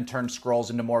with them and turned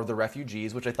Skrulls into more of the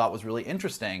refugees, which I thought was really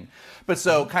interesting. But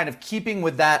so kind of keeping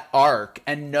with that arc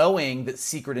and knowing that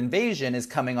Secret Invasion is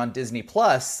coming on Disney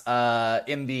Plus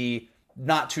in the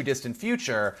not too distant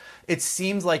future, it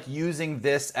seems like using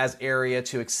this as area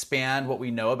to expand what we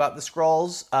know about the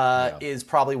Skrulls is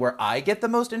probably where I get the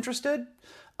most interested.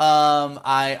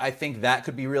 I think that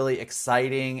could be really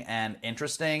exciting and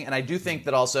interesting. And I do think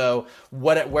that also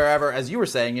wherever, as you were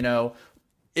saying,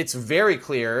 it's very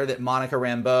clear that Monica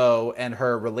Rambeau and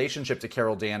her relationship to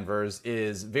Carol Danvers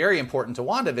is very important to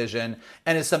WandaVision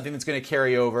and is something that's going to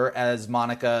carry over as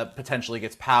Monica potentially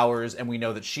gets powers, and we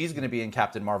know that she's going to be in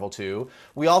Captain Marvel 2.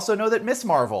 We also know that Miss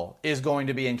Marvel is going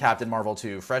to be in Captain Marvel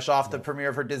 2, fresh off the premiere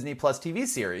of her Disney Plus TV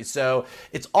series. So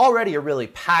it's already a really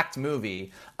packed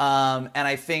movie, and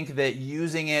I think that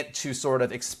using it to sort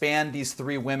of expand these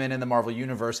three women in the Marvel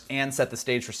Universe and set the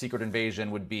stage for Secret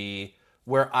Invasion would be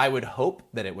where I would hope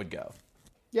that it would go.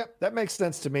 Yep, that makes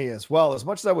sense to me as well. As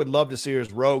much as I would love to see her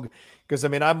as Rogue, because I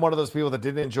mean, I'm one of those people that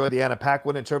didn't enjoy the Anna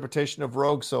Paquin interpretation of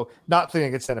Rogue. So, not thinking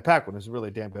against Anna Paquin, who's a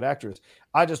really damn good actress.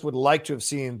 I just would like to have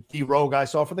seen the Rogue I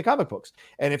saw from the comic books.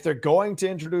 And if they're going to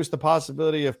introduce the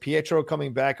possibility of Pietro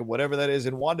coming back and whatever that is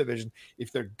in WandaVision,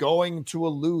 if they're going to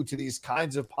allude to these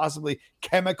kinds of possibly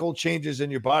chemical changes in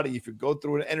your body, if you go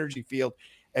through an energy field,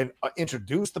 and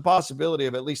introduce the possibility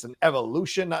of at least an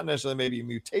evolution, not necessarily maybe a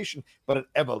mutation, but an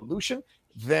evolution,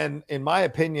 then in my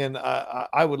opinion,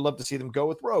 I would love to see them go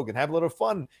with Rogue and have a little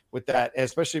fun with that,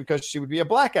 especially because she would be a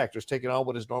black actress taking on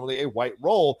what is normally a white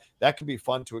role. That could be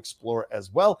fun to explore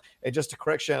as well. And just to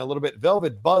correct Shannon a little bit,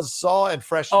 Velvet Buzzsaw and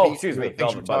Fresh Meat. Excuse me,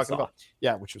 Velvet Buzzsaw.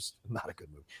 Yeah, which was not a good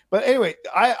movie. But anyway,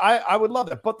 I would love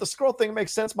that. But the scroll thing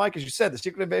makes sense, Mike. As you said, the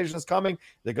Secret Invasion is coming.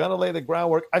 They're going to lay the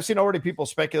groundwork. I've seen already people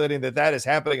speculating that is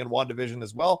happening in WandaVision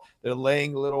as well. They're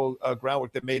laying little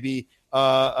groundwork that maybe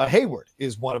Hayward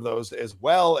is one of those as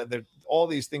well. And all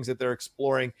these things that they're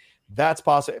exploring. That's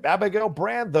possible. Abigail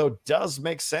Brand, though, does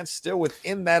make sense still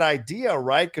within that idea,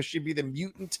 right? Because she'd be the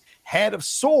mutant head of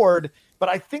S.W.O.R.D. But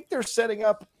I think they're setting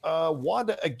up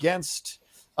Wanda against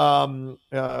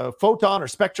Photon or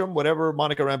Spectrum, whatever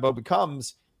Monica Rambeau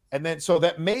becomes. And then so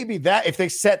that maybe that if they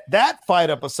set that fight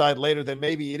up aside later, then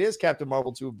maybe it is Captain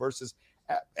Marvel 2 versus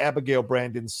Abigail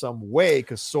Brand in some way,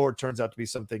 because S.W.O.R.D. turns out to be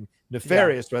something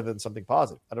nefarious rather than something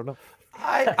positive. I don't know.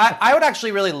 I would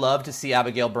actually really love to see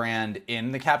Abigail Brand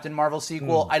in the Captain Marvel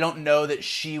sequel. I don't know that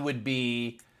she would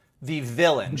be the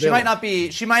villain. She might not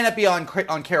be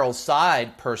on Carol's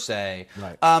side per se.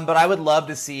 Right. But I would love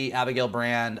to see Abigail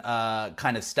Brand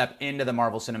kind of step into the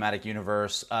Marvel Cinematic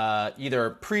Universe,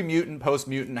 either pre-mutant,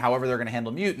 post-mutant, however they're going to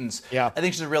handle mutants. Yeah. I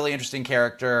think she's a really interesting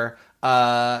character.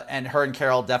 And her and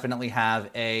Carol definitely have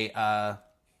a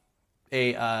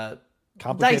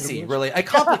complicated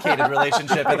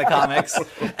relationship in the comics.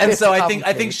 And so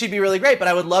I think she'd be really great, but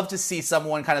I would love to see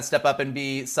someone kind of step up and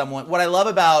be someone. What I love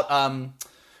about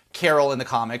Carol in the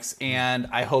comics, and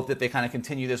I hope that they kind of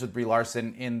continue this with Brie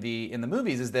Larson in the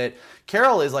movies, is that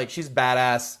Carol is like, she's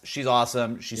badass, she's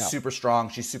awesome, she's super strong,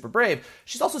 she's super brave.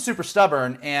 She's also super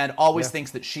stubborn and always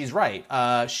thinks that she's right.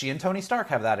 She and Tony Stark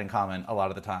have that in common a lot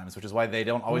of the times, which is why they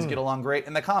don't always get along great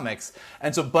in the comics.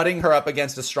 And so butting her up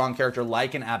against a strong character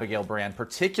like an Abigail Brand,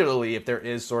 particularly if there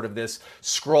is sort of this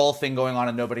scroll thing going on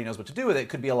and nobody knows what to do with it,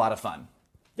 could be a lot of fun.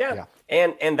 Yeah.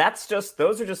 And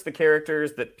those are just the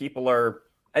characters that people are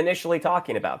initially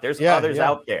talking about. There's others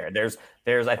out there. There's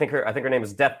I think her name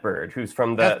is Deathbird, who's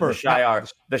from the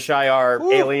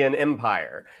Shi'ar alien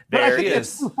empire.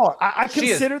 I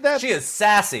consider that she is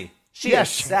sassy. She is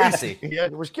sassy. Yeah,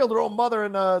 she killed her own mother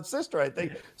and sister, I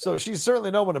think. So she's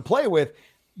certainly no one to play with.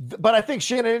 But I think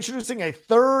Shannon introducing a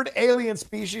third alien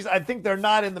species, I think they're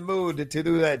not in the mood to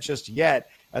do that just yet.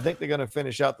 I think they're going to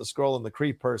finish out the Skrull and the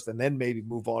Kree first and then maybe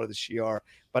move on to the Shi'ar.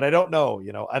 But I don't know,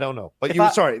 I don't know. But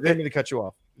sorry, didn't mean to cut you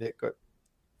off. Yeah, good.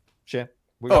 Shan?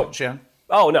 Shan?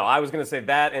 Oh, no, I was going to say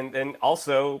that. And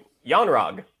also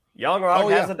Yonrog.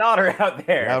 Yonrog has a daughter out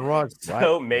there. Yonrog,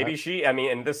 so maybe she,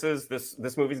 and this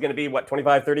movie's going to be,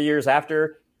 25, 30 years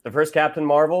after the first Captain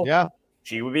Marvel? Yeah.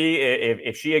 She would be,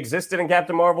 if she existed in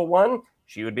Captain Marvel 1,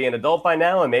 she would be an adult by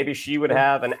now, and maybe she would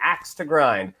have an axe to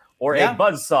grind. Or a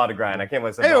buzzsaw to grind. I can't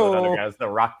believe I said Velvet Underground. It's the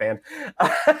rock band.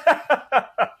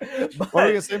 What are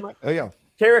you going to say, Mike? Oh, yeah.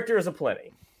 Characters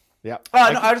aplenty. Yeah. No,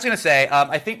 I was just going to say,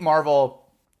 I think Marvel,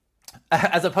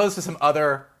 as opposed to some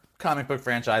other comic book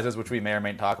franchises, which we may or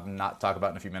may not talk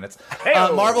about in a few minutes,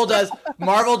 Marvel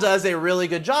does a really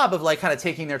good job of like kind of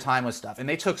taking their time with stuff. And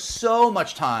they took so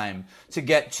much time to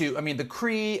get to, the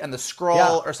Kree and the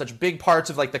Skrull are such big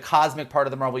parts of like the cosmic part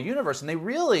of the Marvel universe. And they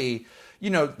really...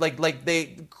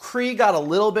 Kree got a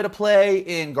little bit of play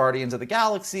in Guardians of the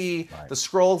Galaxy. Right. The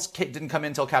Skrulls didn't come in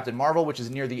until Captain Marvel, which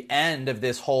is near the end of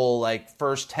this whole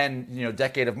first 10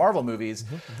 decade of Marvel movies.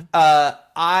 The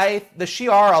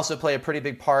Shi'ar also play a pretty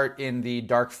big part in the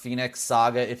Dark Phoenix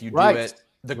saga if you do it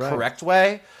the correct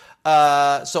way.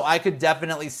 So I could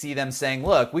definitely see them saying,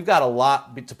 look, we've got a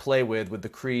lot to play with the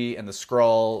Kree and the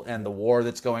Skrull and the war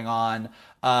that's going on.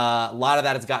 A lot of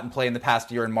that has gotten play in the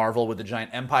past year in Marvel with the Giant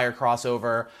Empire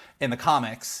crossover in the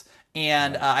comics.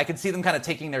 And I could see them kind of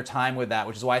taking their time with that,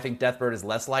 which is why I think Deathbird is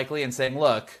less likely, and saying,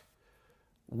 look,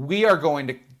 we are going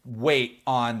to wait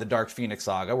on the Dark Phoenix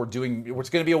saga. It's going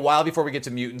to be a while before we get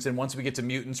to mutants, and once we get to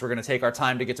mutants, we're going to take our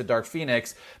time to get to Dark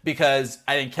Phoenix, because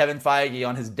I think Kevin Feige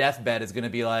on his deathbed is going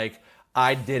to be like,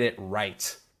 I did it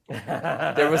right.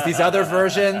 There was these other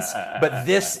versions, but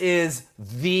this is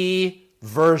the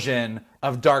version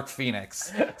of Dark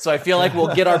Phoenix. So I feel like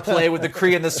we'll get our play with the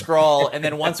Kree and the Skrull, and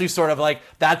then once we sort of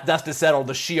that dust is settled,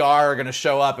 the Shi'ar are going to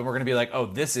show up, and we're going to be like, oh,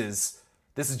 this is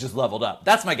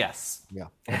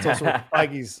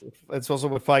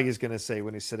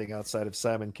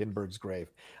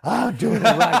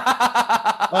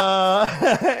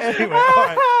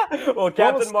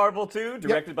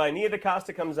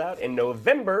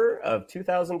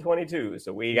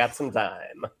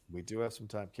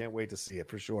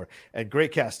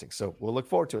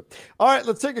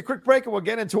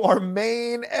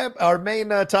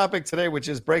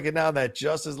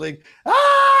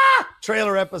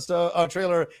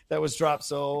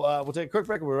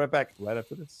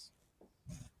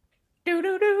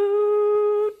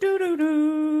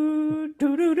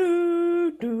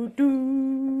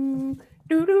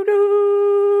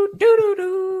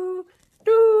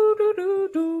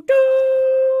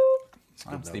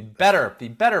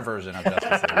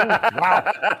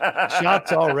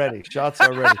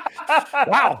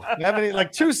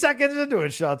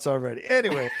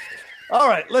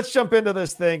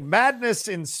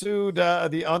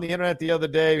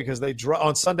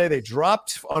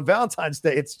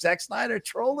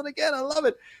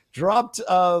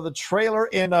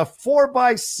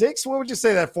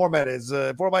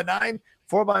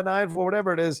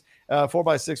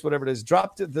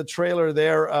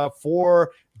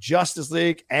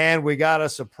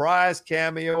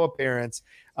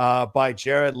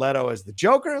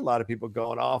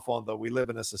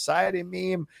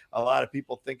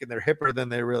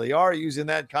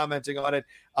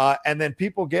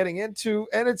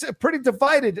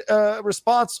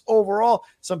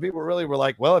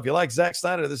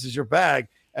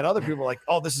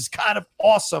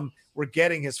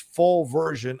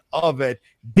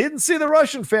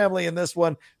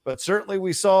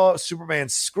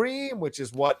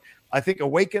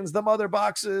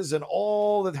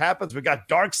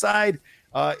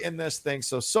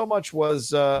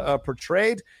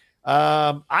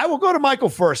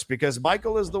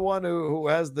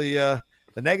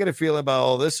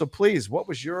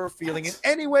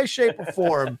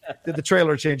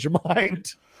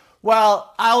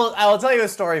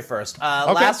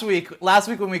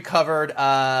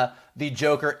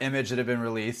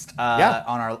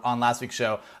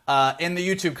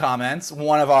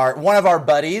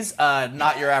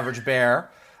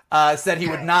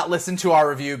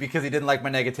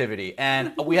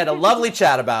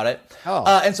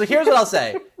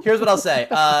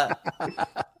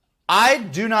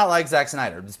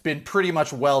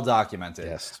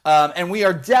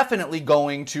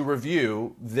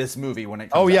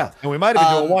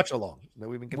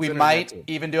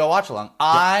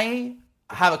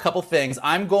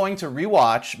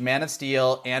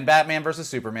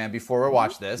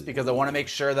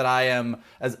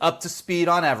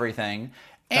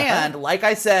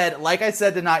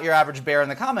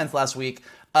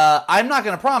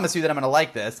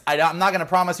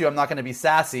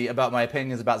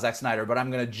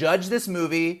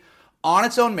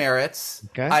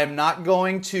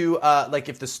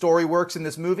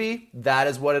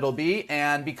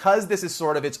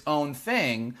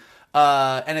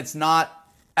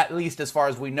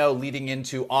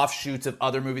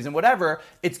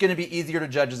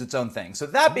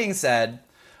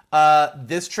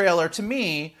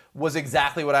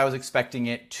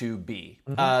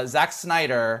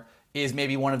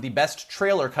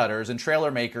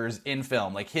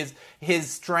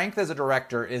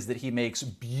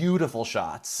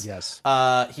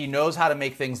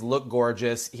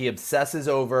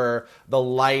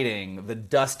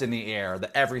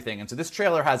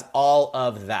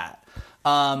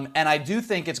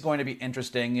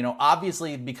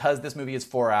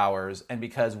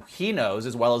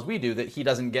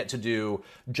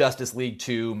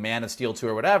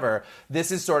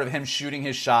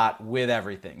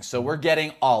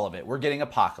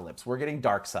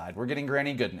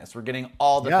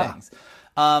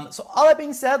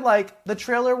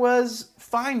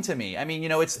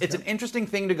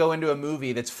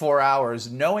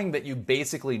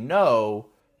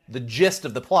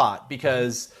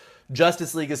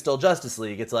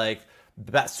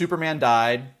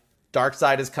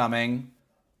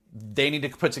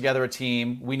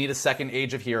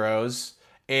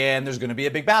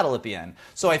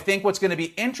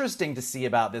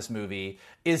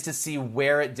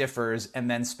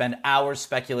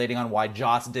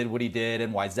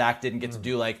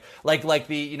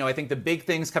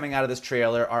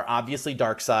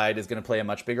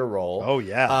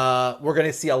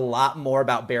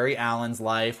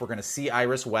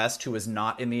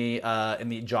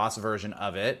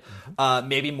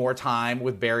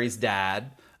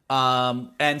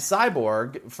And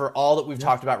Cyborg, for all that we've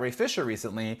talked about Ray Fisher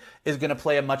recently, is going to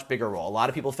play a much bigger role. A lot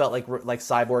of people felt like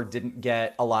Cyborg didn't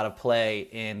get a lot of play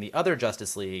in the other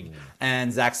Justice League,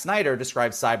 and Zack Snyder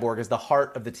described Cyborg as the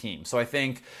heart of the team. So I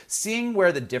think seeing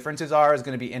where the differences are is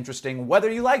going to be interesting, whether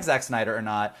you like Zack Snyder or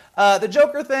not. The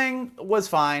Joker thing was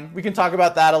fine. We can talk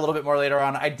about that a little bit more later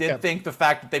on. I did think the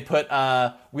fact that they put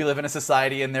 "We Live in a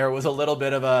Society" in there was a little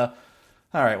bit of a,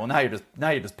 all right, well now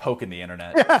you're just poking the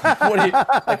internet.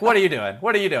 What are you doing?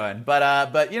 What are you doing?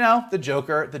 But you know, the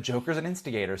Joker's an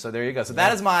instigator. So there you go. So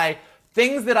that is my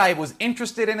things that I was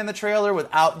interested in the trailer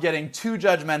without getting too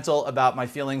judgmental about my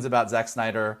feelings about Zack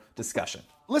Snyder discussion.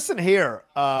 Listen here,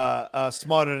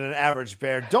 smarter than average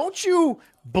bear. Don't you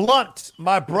blunt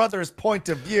my brother's point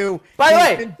of view. By the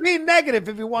way, and be negative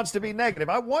if he wants to be negative.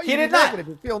 I want you to be negative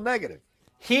and feel negative.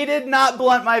 He did not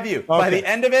blunt my view. Okay. By the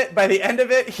end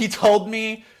of it, he told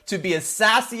me to be as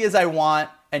sassy as I want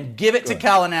and give it to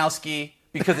Kalinowski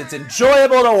because it's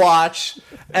enjoyable to watch.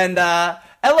 And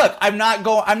look, I'm not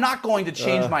going to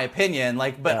change my opinion.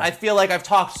 But I feel like I've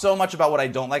talked so much about what I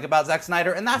don't like about Zack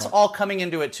Snyder, and that's all coming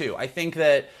into it too. I think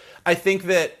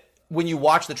that when you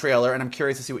watch the trailer, and I'm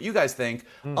curious to see what you guys think,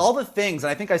 all the things,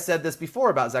 and I think I said this before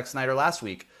about Zack Snyder last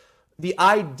week, the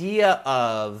idea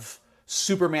of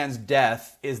Superman's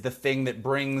death is the thing that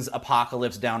brings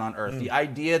apocalypse down on Earth. The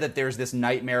idea that there's this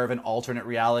nightmare of an alternate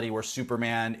reality where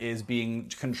Superman is being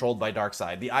controlled by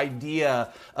Darkseid. The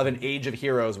idea of an age of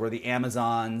heroes where the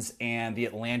Amazons and the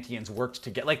Atlanteans worked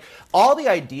together. Like, all the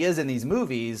ideas in these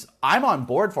movies, I'm on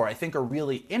board for. I think are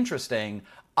really interesting.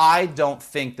 I don't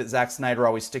think that Zack Snyder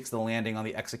always sticks the landing on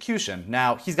the execution.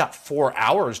 Now, he's got 4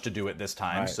 hours to do it this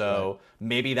time,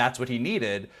 maybe that's what he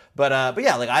needed. But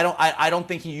yeah, I don't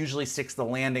think he usually sticks the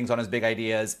landings on his big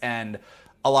ideas, and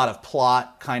a lot of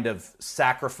plot kind of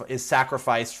is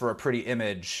sacrificed for a pretty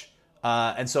image.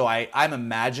 And so I'm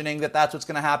imagining that that's what's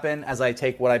going to happen as I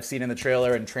take what I've seen in the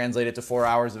trailer and translate it to 4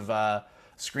 hours of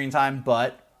screen time.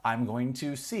 But I'm going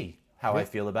to see how I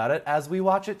feel about it as we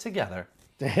watch it together.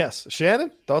 Yes.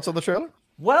 Shannon, thoughts on the trailer?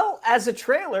 Well, as a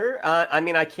trailer,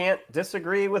 I can't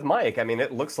disagree with Mike. I mean,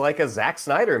 it looks like a Zack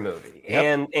Snyder movie.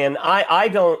 Yep. And I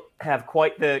don't have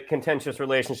quite the contentious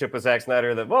relationship with Zack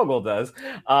Snyder that Vogel does.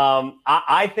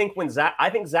 I think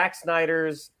Zack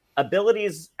Snyder's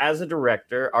abilities as a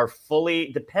director are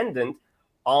fully dependent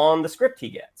on the script he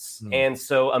gets. And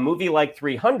so a movie like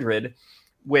 300,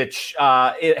 which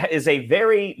it is a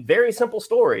very, very simple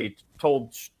story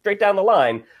told straight down the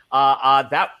line,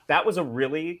 that was a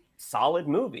really solid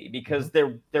movie because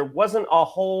there wasn't a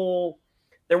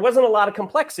lot of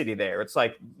complexity there. It's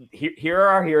like, here are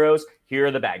our heroes, here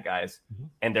are the bad guys,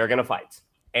 and they're gonna fight.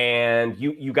 And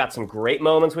you got some great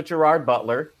moments with Gerard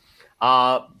Butler,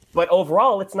 but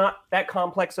overall it's not that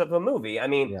complex of a movie. I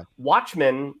mean,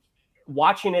 Watchmen,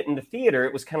 watching it in the theater,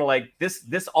 it was kind of like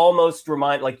this almost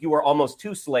reminded, like you were almost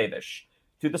too slavish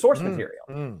to the source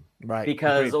material, right?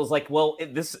 Because it was like, well,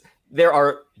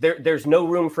 there's no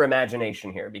room for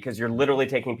imagination here because you're literally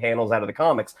taking panels out of the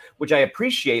comics, which I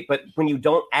appreciate. But when you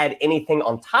don't add anything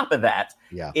on top of that,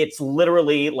 it's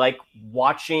literally like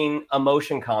watching a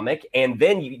motion comic. And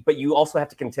then you also have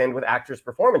to contend with actors'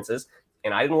 performances.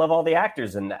 And I didn't love all the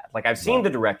actors in that. Like, I've seen the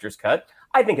director's cut.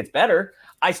 I think it's better.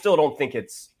 I still don't think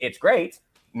it's great.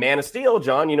 Man of Steel,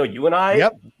 John, you and I,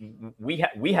 we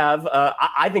have,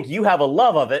 I think you have a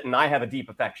love of it and I have a deep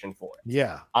affection for it.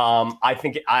 Yeah.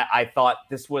 I thought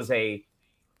this was a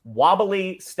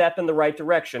wobbly step in the right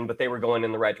direction, but they were going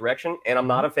in the right direction. And I'm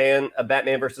not a fan of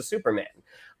Batman versus Superman.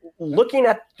 Looking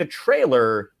at the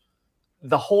trailer,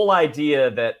 the whole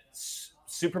idea that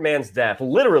Superman's death,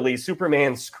 literally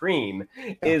Superman's scream,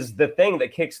 is the thing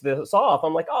that kicks this off.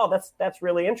 I'm like, oh, that's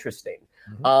really interesting.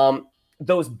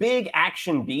 Those big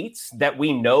action beats that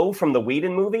we know from the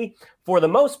Whedon movie, for the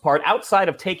most part, outside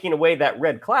of taking away that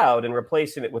red cloud and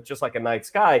replacing it with just like a night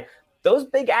sky, those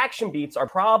big action beats are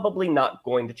probably not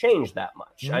going to change that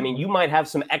much. I mean, you might have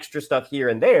some extra stuff here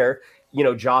and there.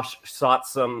 Josh shot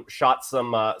some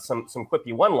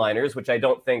quippy one-liners, which I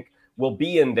don't think will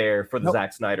be in there for the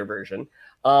Zack Snyder version.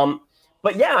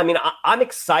 But yeah, I mean, I'm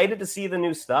excited to see the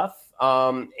new stuff.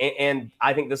 And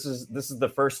I think this is the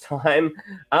first time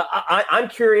I'm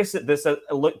curious at this,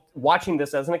 watching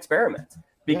this as an experiment,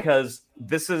 because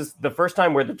this is the first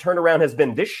time where the turnaround has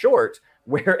been this short,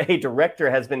 where a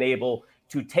director has been able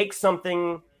to take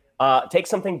something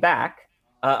back,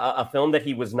 a film that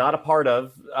he was not a part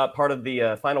of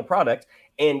the final product,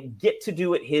 and get to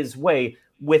do it his way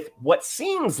with what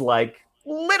seems like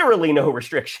literally no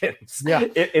restrictions.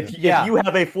 If you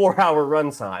have a 4-hour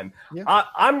runtime,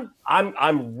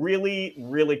 I'm really,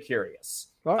 really curious.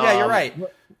 Yeah, you're right.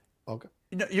 Okay.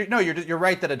 You're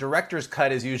right that a director's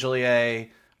cut is usually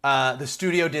the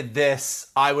studio did this,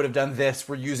 I would have done this,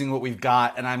 we're using what we've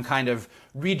got, and I'm kind of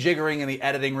rejiggering in the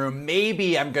editing room.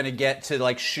 Maybe I'm going to get to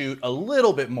like shoot a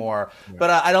little bit more, but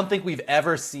I don't think we've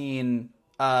ever seen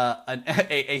a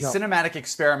cinematic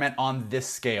experiment on this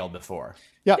scale before.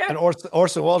 Yeah, and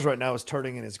Orson Welles right now is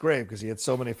turning in his grave because he had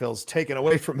so many films taken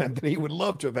away from him that he would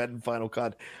love to have had in Final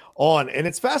Cut on. And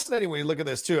it's fascinating when you look at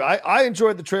this too. I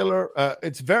enjoyed the trailer.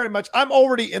 It's very much, I'm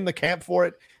already in the camp for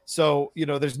it. So,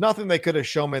 there's nothing they could have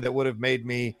shown me that would have made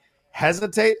me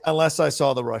hesitate unless I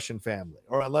saw the Russian family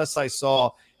or unless I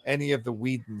saw any of the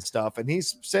Whedon stuff. And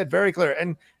he's said very clear.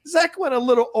 And Zach went a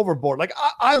little overboard. Like,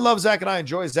 I love Zach and I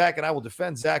enjoy Zach and I will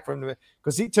defend Zach from him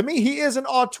because to me, he is an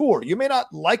auteur. You may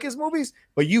not like his movies,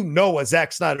 but you know a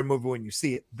Zack Snyder movie when you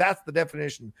see it. That's the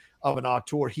definition of an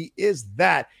auteur. He is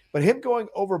that. But him going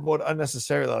overboard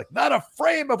unnecessarily, like, not a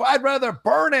frame of I'd rather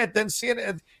burn it than see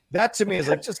it. That to me is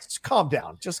like, just calm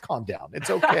down. Just calm down. It's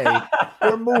okay.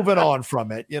 We're moving on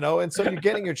from it, And so you're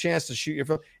getting your chance to shoot your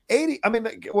film.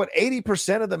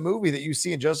 80% of the movie that you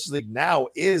see in Justice League now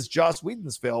is Joss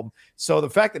Whedon's film. So the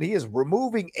fact that he is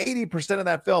removing 80% of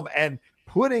that film and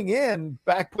putting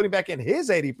back in his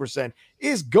 80%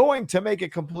 is going to make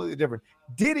it completely different.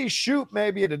 Did he shoot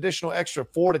maybe an additional extra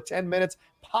 4 to 10 minutes?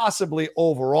 Possibly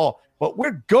overall. But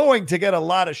we're going to get a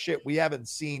lot of shit we haven't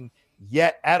seen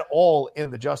yet at all in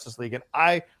the Justice League, and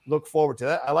I look forward to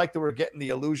that. I like that we're getting the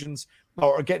illusions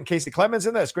or getting Casey Clemens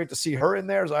in there. It's great to see her in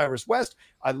there as Iris West.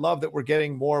 I love that we're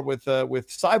getting more with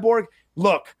Cyborg.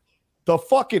 Look, the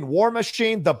fucking War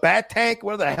Machine, the Bat Tank,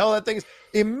 whatever the hell that thing is.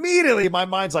 Immediately my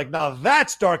mind's like, now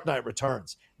that's Dark Knight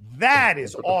Returns. That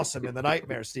is awesome in the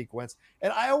nightmare sequence.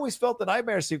 And I always felt the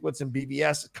nightmare sequence in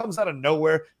BVS, it comes out of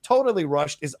nowhere, totally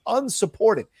rushed, is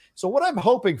unsupported. So what I'm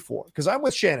hoping for, because I'm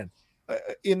with Shannon,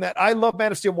 in that I love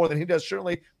Man of Steel more than he does,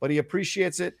 certainly, but he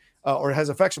appreciates it or has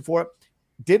affection for it.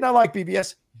 Did not like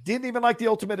BBS, didn't even like the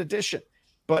Ultimate Edition.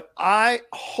 But I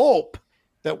hope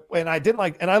that, and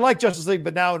I like Justice League,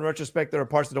 but now in retrospect, there are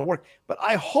parts that don't work. But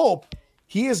I hope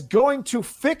he is going to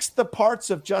fix the parts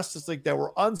of Justice League that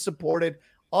were unsupported,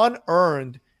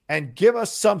 unearned, and give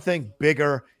us something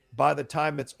bigger by the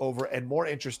time it's over and more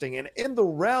interesting. And in the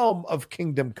realm of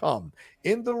Kingdom Come,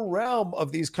 in the realm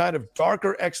of these kind of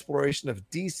darker exploration of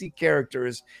DC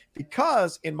characters,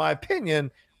 because in my opinion,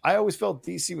 I always felt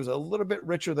DC was a little bit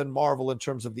richer than Marvel in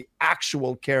terms of the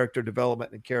actual character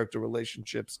development and character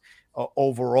relationships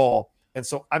overall. And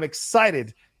so I'm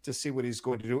excited to see what he's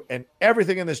going to do. And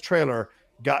everything in this trailer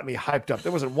got me hyped up.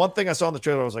 There wasn't one thing I saw in the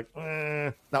trailer I was like,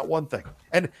 not one thing.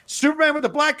 And Superman with the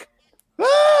black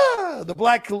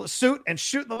suit and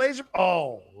shooting the laser.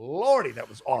 Oh, Lordy, that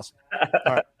was awesome.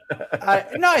 All right.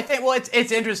 I think, well,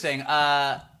 it's interesting.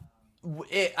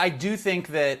 I do think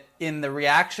that in the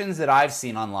reactions that I've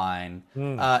seen online,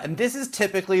 and this is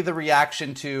typically the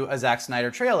reaction to a Zack Snyder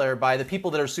trailer by the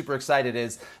people that are super excited,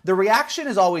 is the reaction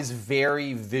is always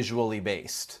very visually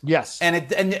based. Yes. And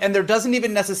there doesn't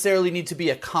even necessarily need to be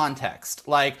a context.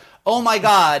 Like, oh my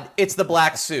God, it's the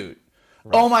black suit.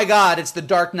 Right. Oh my God, it's the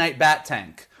Dark Knight Bat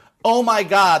Tank. Oh my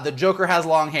God, the Joker has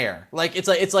long hair. Like it's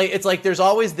like there's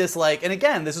always this like, and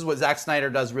again, this is what Zack Snyder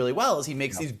does really well, is he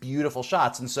makes these beautiful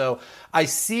shots. And so I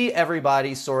see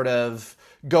everybody sort of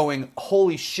going,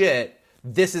 holy shit,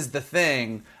 this is the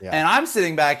thing. Yeah. And I'm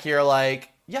sitting back here like,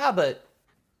 yeah, but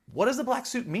what does the black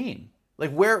suit mean?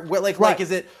 Like where like right. Like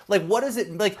is it like what is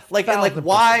it like and like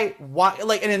why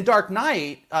like, and in Dark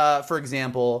Knight, for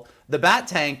example, the Bat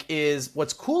Tank is,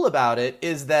 what's cool about it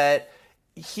is that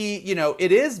he,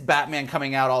 it is Batman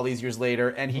coming out all these years later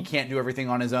and he can't do everything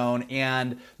on his own.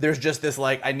 And there's just this,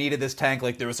 like, I needed this tank,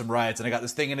 like there was some riots and I got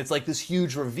this thing. And it's like this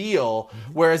huge reveal.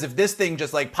 Whereas if this thing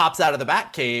just like pops out of the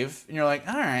Batcave and you're like,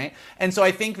 all right. And so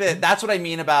I think that that's what I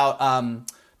mean about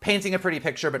painting a pretty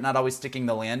picture, but not always sticking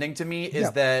the landing to me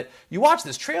is that you watch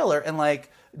this trailer and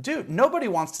like, dude, nobody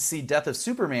wants to see Death of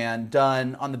Superman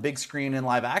done on the big screen in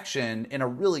live action in a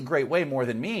really great way more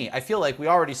than me. I feel like we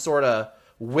already sort of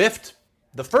whiffed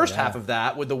the first half of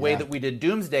that with the way that we did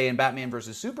Doomsday and Batman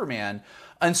versus Superman.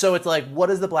 And so it's like, what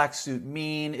does the black suit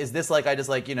mean? Is this like, I just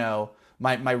like,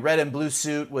 my red and blue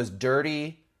suit was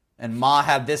dirty and Ma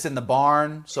had this in the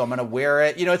barn, so I'm going to wear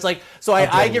it. It's like, so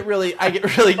I get really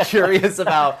curious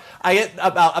about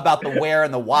the where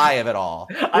and the why of it all.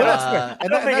 I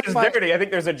don't think it's dirty. I think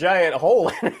there's a giant hole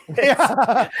in it.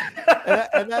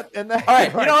 And that all right,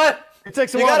 you know what? It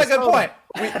takes a You while got a to good sew point.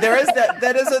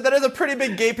 There is a pretty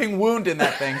big gaping wound in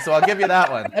that thing, so I'll give you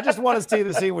that one. I just want to see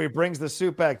the scene where he brings the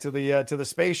suit back to the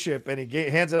spaceship and he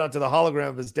hands it out to the hologram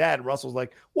of his dad. And Russell's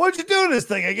like, "What'd you do to this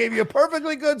thing? I gave you a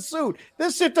perfectly good suit.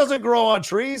 This shit doesn't grow on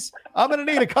trees. I'm gonna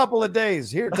need a couple of days.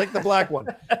 Here, take the black one."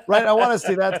 Right? I want to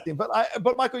see that scene.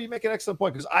 But Michael, you make an excellent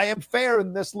point because I am fair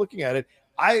in this looking at it.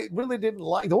 I really didn't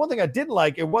like the one thing I didn't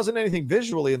like. It wasn't anything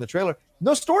visually in the trailer.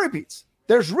 No story beats.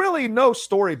 There's really no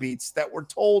story beats that were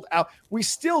told out. We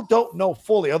still don't know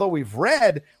fully, although we've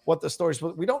read what the stories,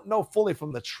 but we don't know fully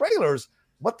from the trailers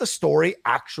what the story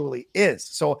actually is.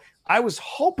 So I was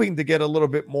hoping to get a little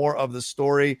bit more of the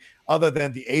story other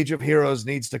than the Age of Heroes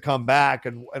needs to come back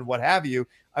and what have you.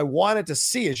 I wanted to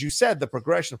see, as you said, the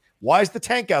progression. Why is the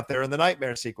tank out there in the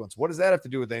nightmare sequence? What does that have to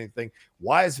do with anything?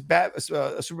 Why is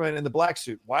Superman in the black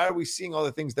suit? Why are we seeing all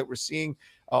the things that we're seeing?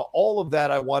 All of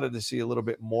that I wanted to see a little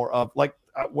bit more of. Like,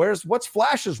 what's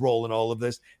Flash's role in all of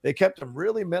this? They kept him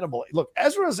really minimal. Look,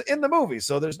 Ezra's in the movie,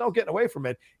 so there's no getting away from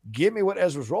it. Give me what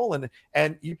Ezra's role in.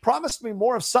 And you promised me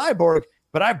more of Cyborg,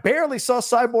 but I barely saw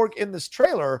Cyborg in this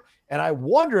trailer. And I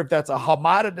wonder if that's a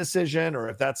Hamada decision or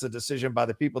if that's a decision by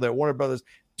the people that Warner Brothers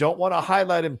don't want to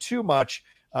highlight him too much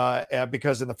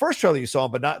because in the first trailer you saw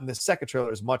him, but not in the second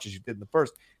trailer as much as you did in the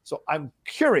first. So I'm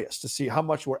curious to see how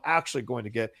much we're actually going to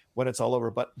get when it's all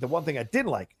over. But the one thing I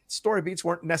didn't like, story beats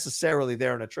weren't necessarily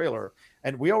there in a trailer.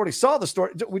 And we already saw the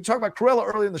story. We talked about Cruella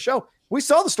early in the show. We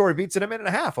saw the story beats in a minute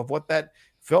and a half of what that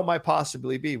film might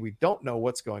possibly be. We don't know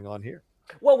what's going on here.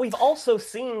 Well, we've also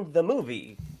seen the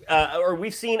movie, or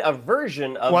we've seen a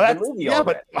version of the movie. Yeah,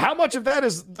 already. but how much of that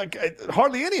is like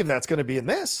hardly any of that's going to be in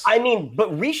this? I mean, but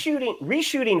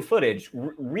reshooting footage,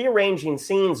 rearranging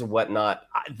scenes and whatnot.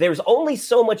 There's only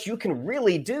so much you can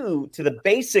really do to the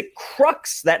basic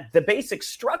crux, the basic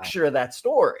structure of that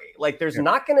story. Like, there's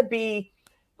not going to be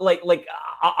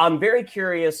I'm very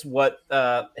curious what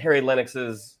Harry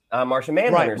Lennox's Martian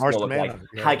Manhunter is going to look like.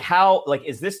 Yeah. Like, how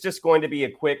is this just going to be a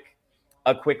quick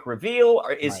reveal,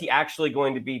 or is he actually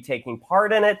going to be taking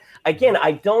part in it? Again,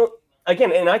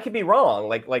 and I could be wrong.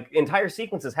 Like entire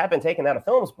sequences have been taken out of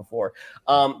films before.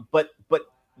 But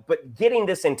getting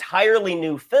this entirely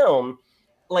new film,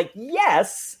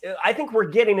 yes, I think we're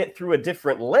getting it through a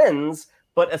different lens,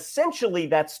 but essentially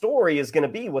that story is going to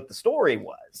be what the story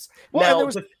was. Well,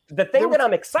 now, the thing that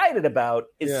I'm excited about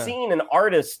is seeing an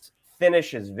artist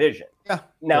finish his vision. Yeah.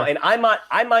 Now, and I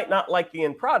might not like the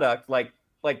end product,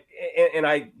 and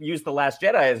I use The Last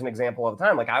Jedi as an example all the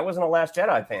time. Like, I wasn't a Last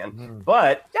Jedi fan,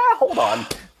 but hold on.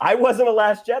 I wasn't a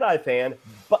Last Jedi fan.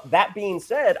 But that being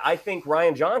said, I think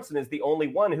Rian Johnson is the only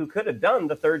one who could have done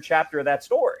the third chapter of that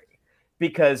story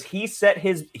because he set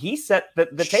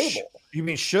the table. You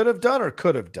mean should have done or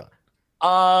could have done?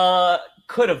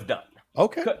 Could have done.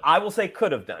 Okay. I will say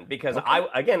could have done because I'm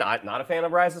not a fan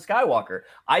of Rise of Skywalker.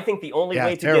 I think the only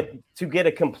way to get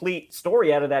a complete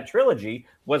story out of that trilogy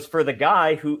was for the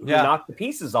guy who knocked the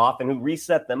pieces off and who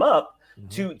reset them up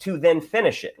to then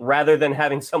finish it, rather than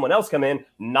having someone else come in,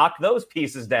 knock those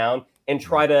pieces down, and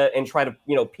try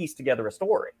to piece together a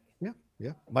story.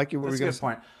 Yeah. Mikey, what were you going to say?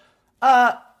 Point.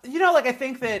 I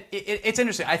think that it's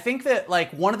interesting. I think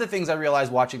that one of the things I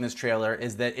realized watching this trailer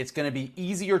is that it's going to be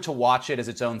easier to watch it as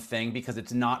its own thing because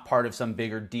it's not part of some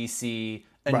bigger DC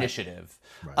initiative.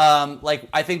 Right.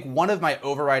 I think one of my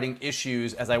overriding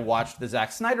issues as I watched the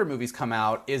Zack Snyder movies come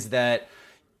out is that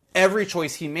every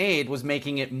choice he made was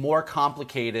making it more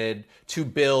complicated to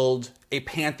build a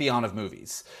pantheon of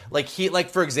movies.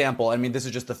 For example, I mean, this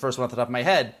is just the first one off the top of my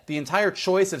head, the entire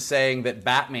choice of saying that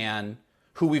Batman,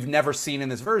 who we've never seen in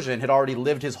this version, had already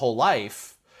lived his whole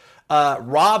life,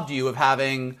 robbed you of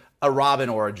having a Robin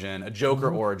origin, a Joker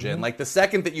origin. Like, the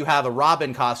second that you have a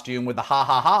Robin costume with the ha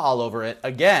ha ha all over it,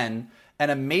 again, an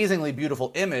amazingly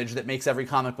beautiful image that makes every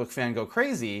comic book fan go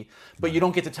crazy, but you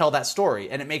don't get to tell that story,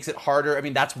 and it makes it harder. I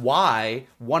mean, that's why,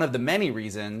 one of the many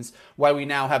reasons why we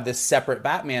now have this separate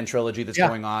Batman trilogy that's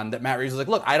going on, that Matt Reeves was like,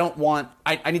 look,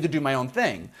 I need to do my own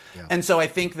thing. Yeah. And so I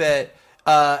think that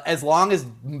as long as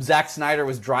Zack Snyder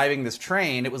was driving this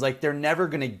train, it was like they're never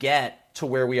going to get to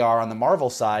where we are on the Marvel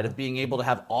side of being able to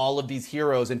have all of these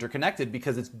heroes interconnected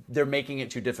because they're making it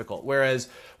too difficult. Whereas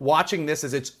watching this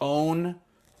as its own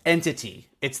entity,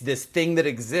 it's this thing that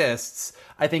exists,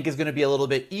 I think is going to be a little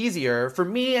bit easier for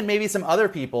me and maybe some other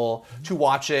people to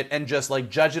watch it and just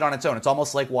judge it on its own. It's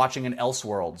almost like watching an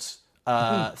Elseworlds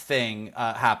thing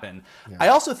happen. Yeah. I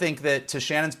also think that, to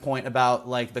Shannon's point about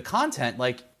the content,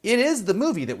 it is the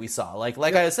movie that we saw. I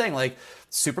was saying,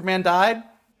 Superman died.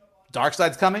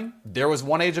 Darkseid's coming. There was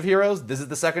one Age of Heroes. This is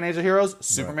the second Age of Heroes.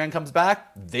 Superman comes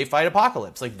back. They fight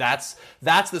Apocalypse. Like that's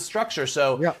the structure.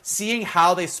 So seeing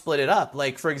how they split it up,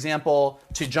 like for example,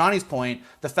 to Johnny's point,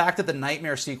 the fact that the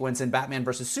nightmare sequence in Batman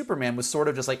versus Superman was sort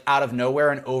of just like out of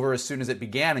nowhere and over as soon as it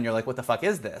began, and you're like, what the fuck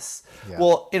is this? Yeah.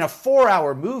 Well, in a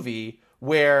 4-hour movie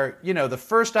where, you know, the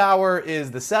first hour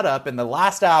is the setup and the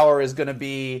last hour is going to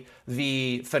be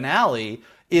the finale,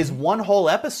 is one whole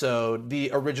episode the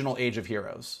original Age of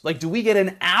Heroes? Like, do we get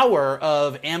an hour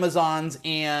of Amazons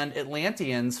and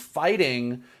Atlanteans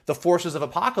fighting the forces of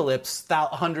Apocalypse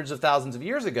hundreds of thousands of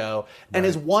years ago? And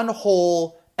is one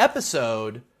whole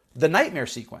episode the nightmare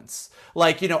sequence?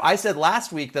 Like, you know, I said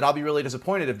last week that I'll be really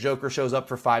disappointed if Joker shows up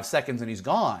for 5 seconds and he's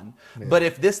gone. Yeah. But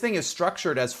if this thing is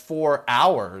structured as 4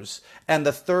 hours and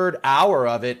the third hour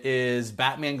of it is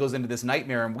Batman goes into this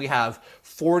nightmare and we have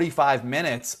 45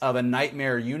 minutes of a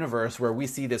nightmare universe where we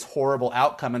see this horrible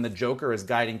outcome and the Joker is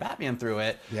guiding Batman through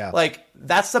it. Yeah. Like,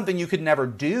 that's something you could never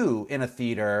do in a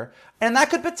theater. And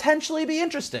that could potentially be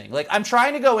interesting. Like, I'm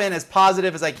trying to go in as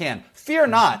positive as I can. Fear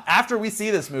not. After we see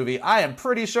this movie, I am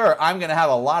pretty sure I'm going to have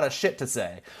a lot of shit to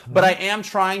say. But I am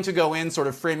trying to go in sort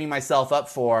of framing myself up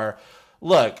for,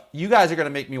 look, you guys are going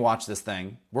to make me watch this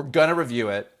thing. We're going to review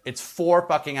it. It's 4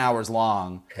 fucking hours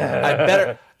long. I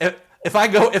better... If I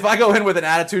go in with an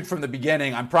attitude from the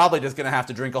beginning, I'm probably just going to have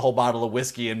to drink a whole bottle of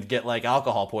whiskey and get like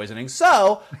alcohol poisoning.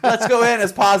 So let's go in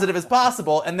as positive as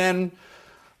possible. And then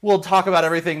we'll talk about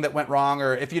everything that went wrong,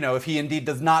 or if he indeed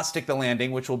does not stick the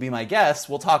landing, which will be my guess,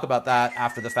 we'll talk about that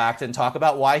after the fact and talk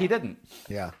about why he didn't.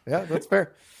 Yeah, that's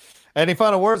fair. Any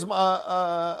final words,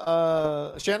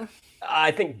 Shannon?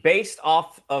 I think based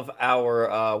off of our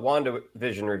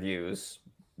WandaVision reviews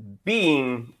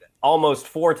being almost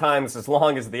 4 times as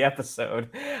long as the episode,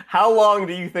 how long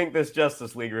do you think this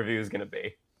Justice League review is going to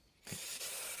be?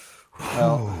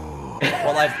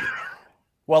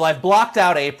 Well, I've blocked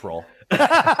out April. No,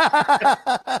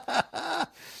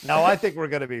 I think we're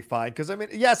going to be fine. Because, I mean,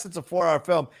 yes, it's a 4-hour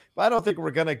film, but I don't think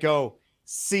we're going to go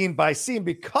scene by scene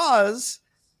because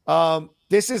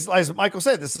this is, as Michael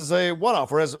said, this is a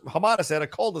one-off, whereas Hamada said a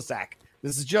cul-de-sac.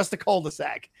 This is just a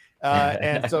cul-de-sac.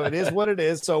 And so it is what it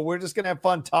is. So we're just going to have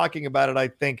fun talking about it, I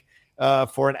think,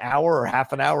 for an hour or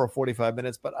half an hour or 45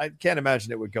 minutes. But I can't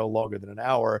imagine it would go longer than an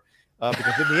hour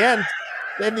because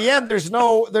in the end, there's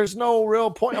no real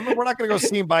point. I mean, we're not going to go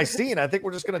scene by scene. I think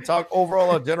we're just going to talk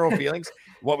overall on general feelings,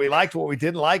 what we liked, what we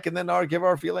didn't like, and then give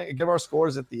our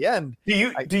scores at the end. Do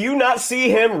you not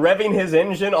see him revving his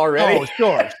engine already?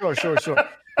 Oh, sure.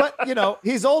 But, you know,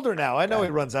 he's older now. I know he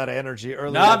runs out of energy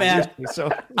early. No, man. So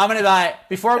I'm going to buy,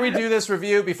 before we do this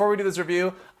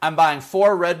review, I'm buying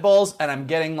 4 Red Bulls and I'm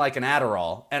getting like an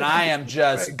Adderall. And I am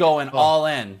just going all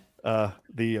in.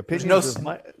 The opinions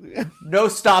no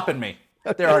stopping me.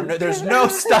 There's no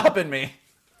stopping me.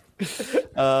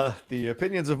 The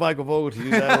opinions of Michael Vogel, to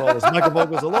use Adderall, is Michael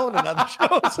Vogel's alone and other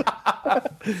shows.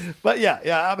 But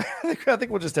yeah, I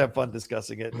think we'll just have fun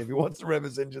discussing it. If he wants to rev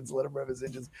his engines, let him rev his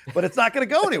engines. But it's not going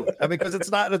to go anywhere. I mean, because it's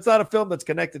not a film that's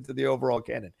connected to the overall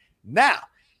canon. Now,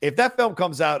 if that film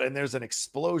comes out and there's an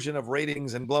explosion of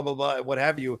ratings and blah blah blah, and what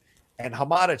have you, and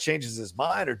Hamada changes his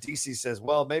mind, or DC says,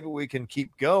 well, maybe we can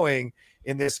keep going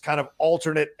in this kind of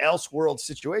alternate Elseworld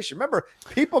situation. Remember,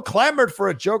 people clamored for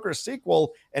a Joker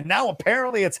sequel, and now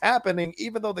apparently it's happening,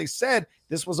 even though they said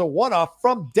this was a one-off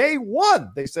from day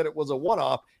one. They said it was a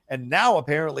one-off, and now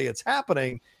apparently it's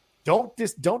happening. Don't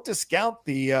discount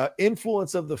the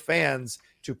influence of the fans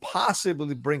to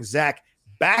possibly bring Zack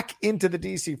back into the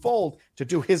DC fold to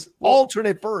do his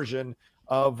alternate version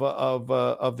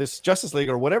of this Justice League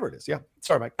or whatever it is. Yeah,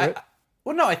 sorry, Mike. I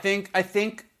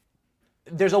think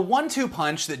there's a 1-2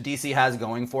 punch that DC has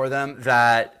going for them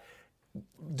that,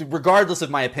 regardless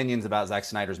of my opinions about Zack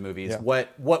Snyder's movies,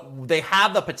 what they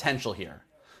have the potential here.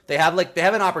 They have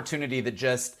an opportunity that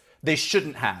just they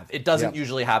shouldn't have. It doesn't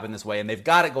usually happen this way, and they've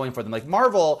got it going for them. Like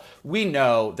Marvel, we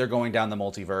know they're going down the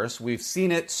multiverse. We've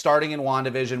seen it starting in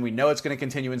WandaVision. We know it's going to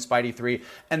continue in Spidey 3,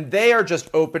 and they are just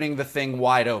opening the thing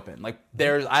wide open. Like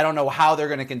I don't know how they're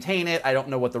going to contain it. I don't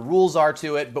know what the rules are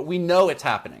to it, but we know it's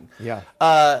happening. Yeah.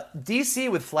 DC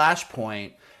with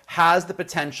Flashpoint has the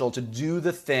potential to do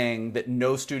the thing that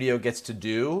no studio gets to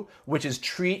do, which is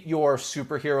treat your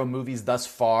superhero movies thus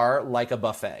far like a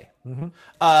buffet.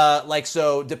 Mm-hmm.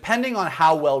 So depending on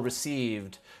how well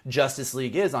received Justice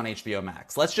League is on HBO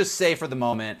Max. Let's just say for the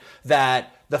moment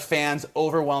that the fans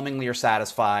overwhelmingly are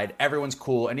satisfied, everyone's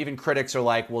cool, and even critics are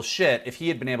like, well, shit, if he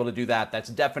had been able to do that, that's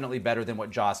definitely better than what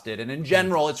Joss did. And in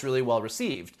general, it's really well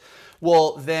received.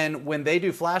 Well, then when they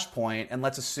do Flashpoint, and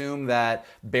let's assume that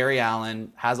Barry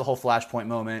Allen has a whole Flashpoint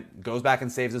moment, goes back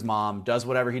and saves his mom, does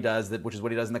whatever he does, which is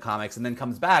what he does in the comics, and then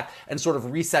comes back and sort of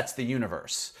resets the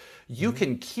universe. You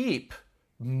can keep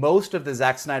most of the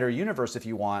Zack Snyder universe if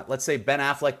you want. Let's say Ben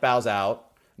Affleck bows out,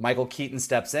 Michael Keaton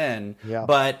steps in,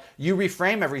 but you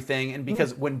reframe everything, and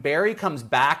because when Barry comes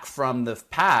back from the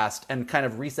past and kind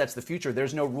of resets the future,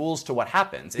 there's no rules to what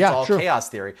happens. It's all chaos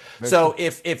theory. So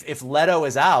if Leto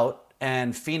is out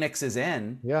and Phoenix is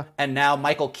in, and now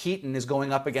Michael Keaton is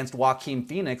going up against Joaquin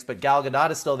Phoenix, but Gal Gadot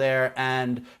is still there,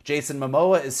 and Jason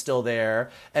Momoa is still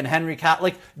there, and Henry Cavill,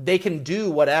 like, they can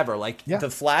do whatever. Like, The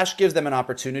Flash gives them an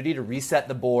opportunity to reset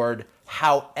the board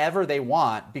however they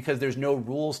want, because there's no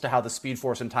rules to how the Speed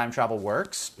Force and time travel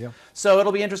works. So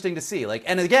it'll be interesting to see. Like,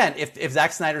 and again, if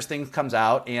Zack Snyder's thing comes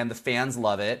out and the fans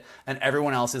love it, and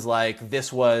everyone else is like,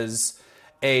 this was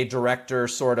a director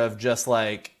sort of just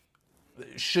like,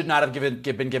 should not have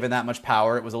been given that much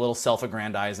power, it was a little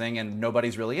self-aggrandizing and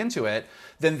nobody's really into it,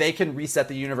 then they can reset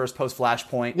the universe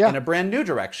post-Flashpoint in a brand new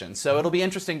direction. So it'll be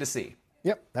interesting to see.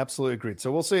 Yep, absolutely agreed.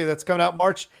 So we'll see. That's coming out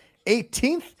March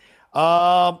 18th.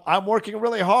 I'm working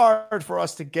really hard for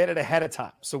us to get it ahead of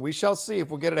time. So we shall see if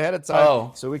we'll get it ahead of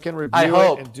time so we can review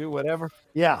it and do whatever.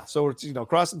 Yeah, so it's,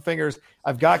 crossing fingers.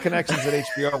 I've got connections at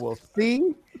HBO. We'll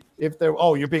see if they're...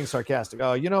 Oh, you're being sarcastic.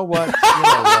 Oh, you know what?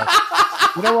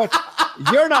 You know what?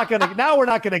 You're not going to, now we're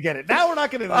not going to get it. Now we're not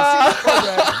going to see this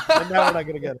program, and now we're not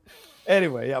going to get it.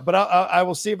 Anyway, but I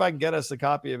will see if I can get us a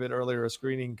copy of it early, or a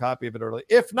screening copy of it early.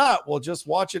 If not, we'll just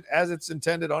watch it as it's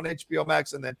intended on HBO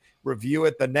Max and then review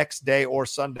it the next day or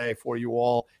Sunday for you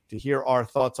all to hear our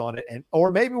thoughts on it.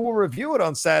 Or maybe we'll review it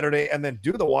on Saturday and then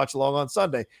do the watch along on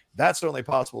Sunday. That's certainly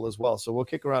possible as well. So we'll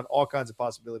kick around all kinds of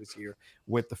possibilities here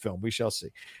with the film. We shall see.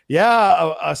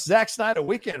 Yeah, a Zack Snyder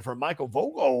weekend for Michael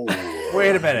Vogel.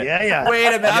 Wait a minute. Wait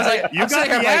a minute. I was like, you got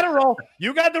the Adderall.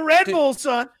 You got the Red Bull,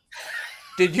 son.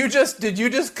 Did you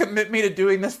just commit me to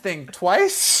doing this thing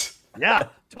twice? Yeah,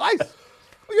 twice.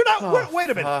 You're not. Wait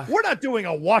a minute. We're not doing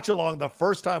a watch along the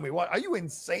first time we watch. Are you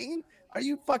insane? Are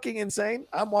you fucking insane?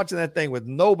 I'm watching that thing with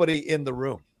nobody in the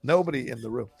room. Nobody in the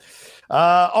room.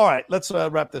 All right, let's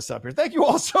wrap this up here. Thank you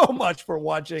all so much for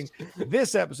watching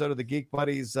this episode of the Geek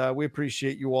Buddies. We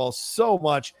appreciate you all so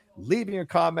much. Leaving your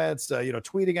comments,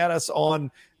 tweeting at us on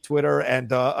Twitter,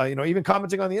 and even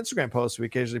commenting on the Instagram posts we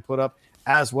occasionally put up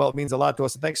as well. It means a lot to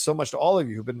us. And thanks so much to all of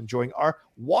you who've been enjoying our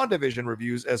WandaVision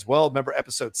reviews as well. Remember,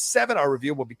 episode 7, our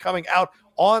review will be coming out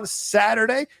on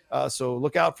Saturday. So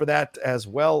look out for that as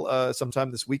well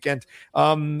sometime this weekend.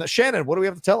 Shannon, what do we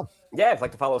have to tell them? Yeah, if you'd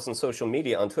like to follow us on social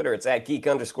media, on Twitter, it's at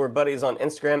 @geek_buddies, on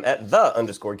Instagram at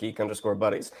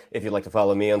 @the_geek_buddies. If you'd like to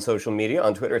follow me on social media,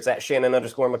 on Twitter, it's at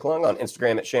Shannon_McClung, on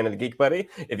Instagram at Shannon the Geek Buddy.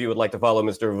 If you would like to follow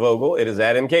Mr. Vogel, it is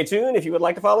at MKToon. If you would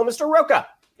like to follow Mr. Roca,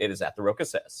 it is at The Roca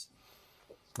Says.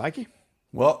 Mikey?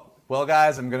 Well,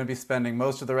 guys, I'm going to be spending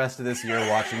most of the rest of this year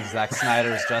watching Zack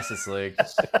Snyder's Justice League.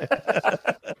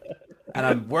 And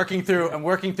I'm working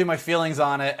through my feelings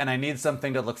on it, and I need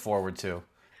something to look forward to.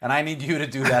 And I need you to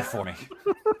do that for me.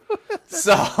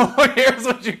 So here's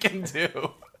what you can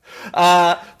do.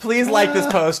 Please like this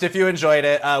post if you enjoyed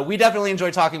it. We definitely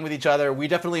enjoy talking with each other. We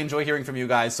definitely enjoy hearing from you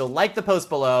guys. So like the post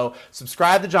below,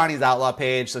 subscribe to Johnny's Outlaw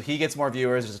page so he gets more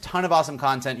viewers. There's a ton of awesome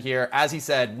content here. As he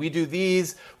said, we do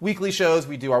these weekly shows.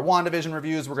 We do our WandaVision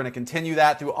reviews. We're going to continue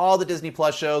that through all the Disney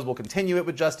Plus shows. We'll continue it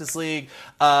with Justice League.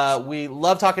 We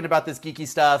love talking about this geeky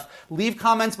stuff. Leave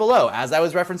comments below. As I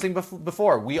was referencing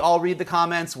before, we all read the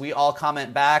comments. We all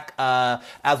comment back.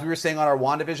 As we were saying on our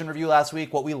WandaVision review last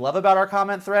week, what we love about our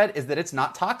comment thread is that it's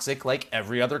not toxic like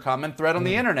every other comment thread on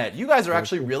the internet. You guys are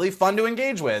actually really fun to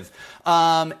engage with.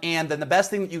 And then the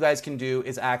best thing that you guys can do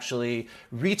is actually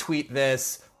retweet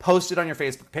this, post it on your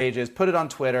Facebook pages, put it on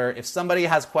Twitter. If somebody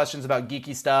has questions about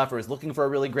geeky stuff or is looking for a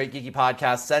really great geeky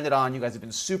podcast, send it on. You guys have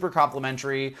been super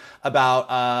complimentary about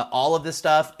all of this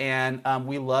stuff, and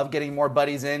we love getting more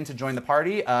buddies in to join the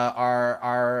party.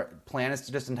 Our plan is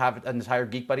to just have an entire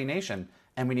Geek Buddy Nation,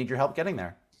 and we need your help getting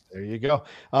there. There you go.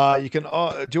 You can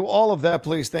do all of that,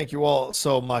 please. Thank you all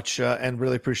so much, and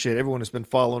really appreciate everyone who's been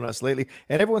following us lately,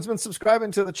 and everyone's been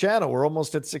subscribing to the channel. We're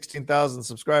almost at 16,000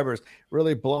 subscribers.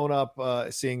 Really blown up.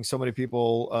 Seeing so many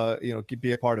people,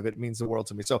 be a part of it means the world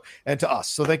to me. So, and to us.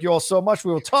 So, thank you all so much.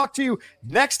 We will talk to you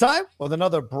next time with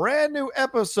another brand new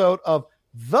episode of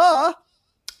the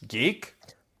Geek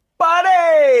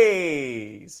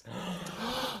Buddies.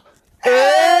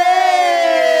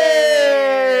 Hey!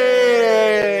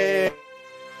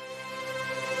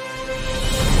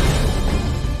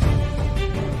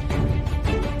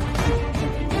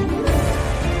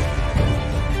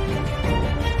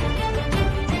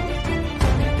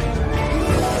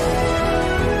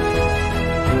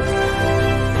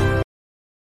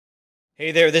 Hey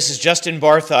there, this is Justin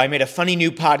Bartha. I made a funny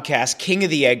new podcast, King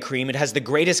of the Egg Cream. It has the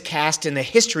greatest cast in the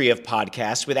history of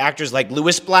podcasts with actors like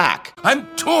Louis Black, I'm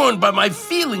torn by my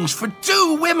feelings for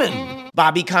two women.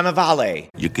 Bobby Cannavale,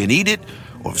 You can eat it,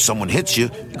 or if someone hits you,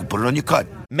 you can put it on your cut.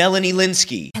 Melanie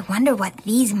Linsky, I wonder what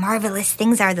these marvelous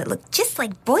things are that look just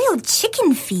like boiled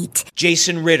chicken feet.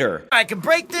 Jason Ritter, I can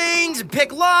break things and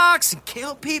pick locks and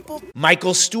kill people.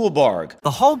 Michael Stuhlbarg,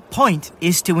 The whole point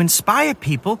is to inspire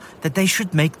people that they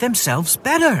should make themselves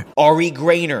better. Ari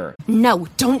Grainer, No,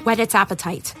 don't whet its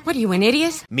appetite. What are you, an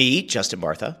idiot? me, Justin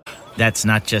Bartha, That's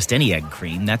not just any egg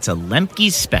cream, that's a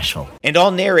Lemke's special. and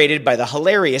all narrated by the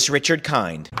hilarious Richard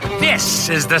Kind. This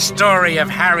is the story of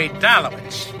Harry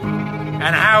Dalowitz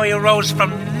and how he rose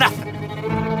from nothing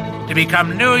to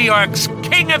become New York's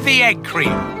King of the Egg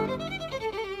Cream.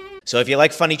 So if you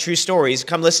like funny true stories,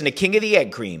 come listen to King of the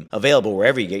Egg Cream, available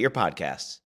wherever you get your podcasts.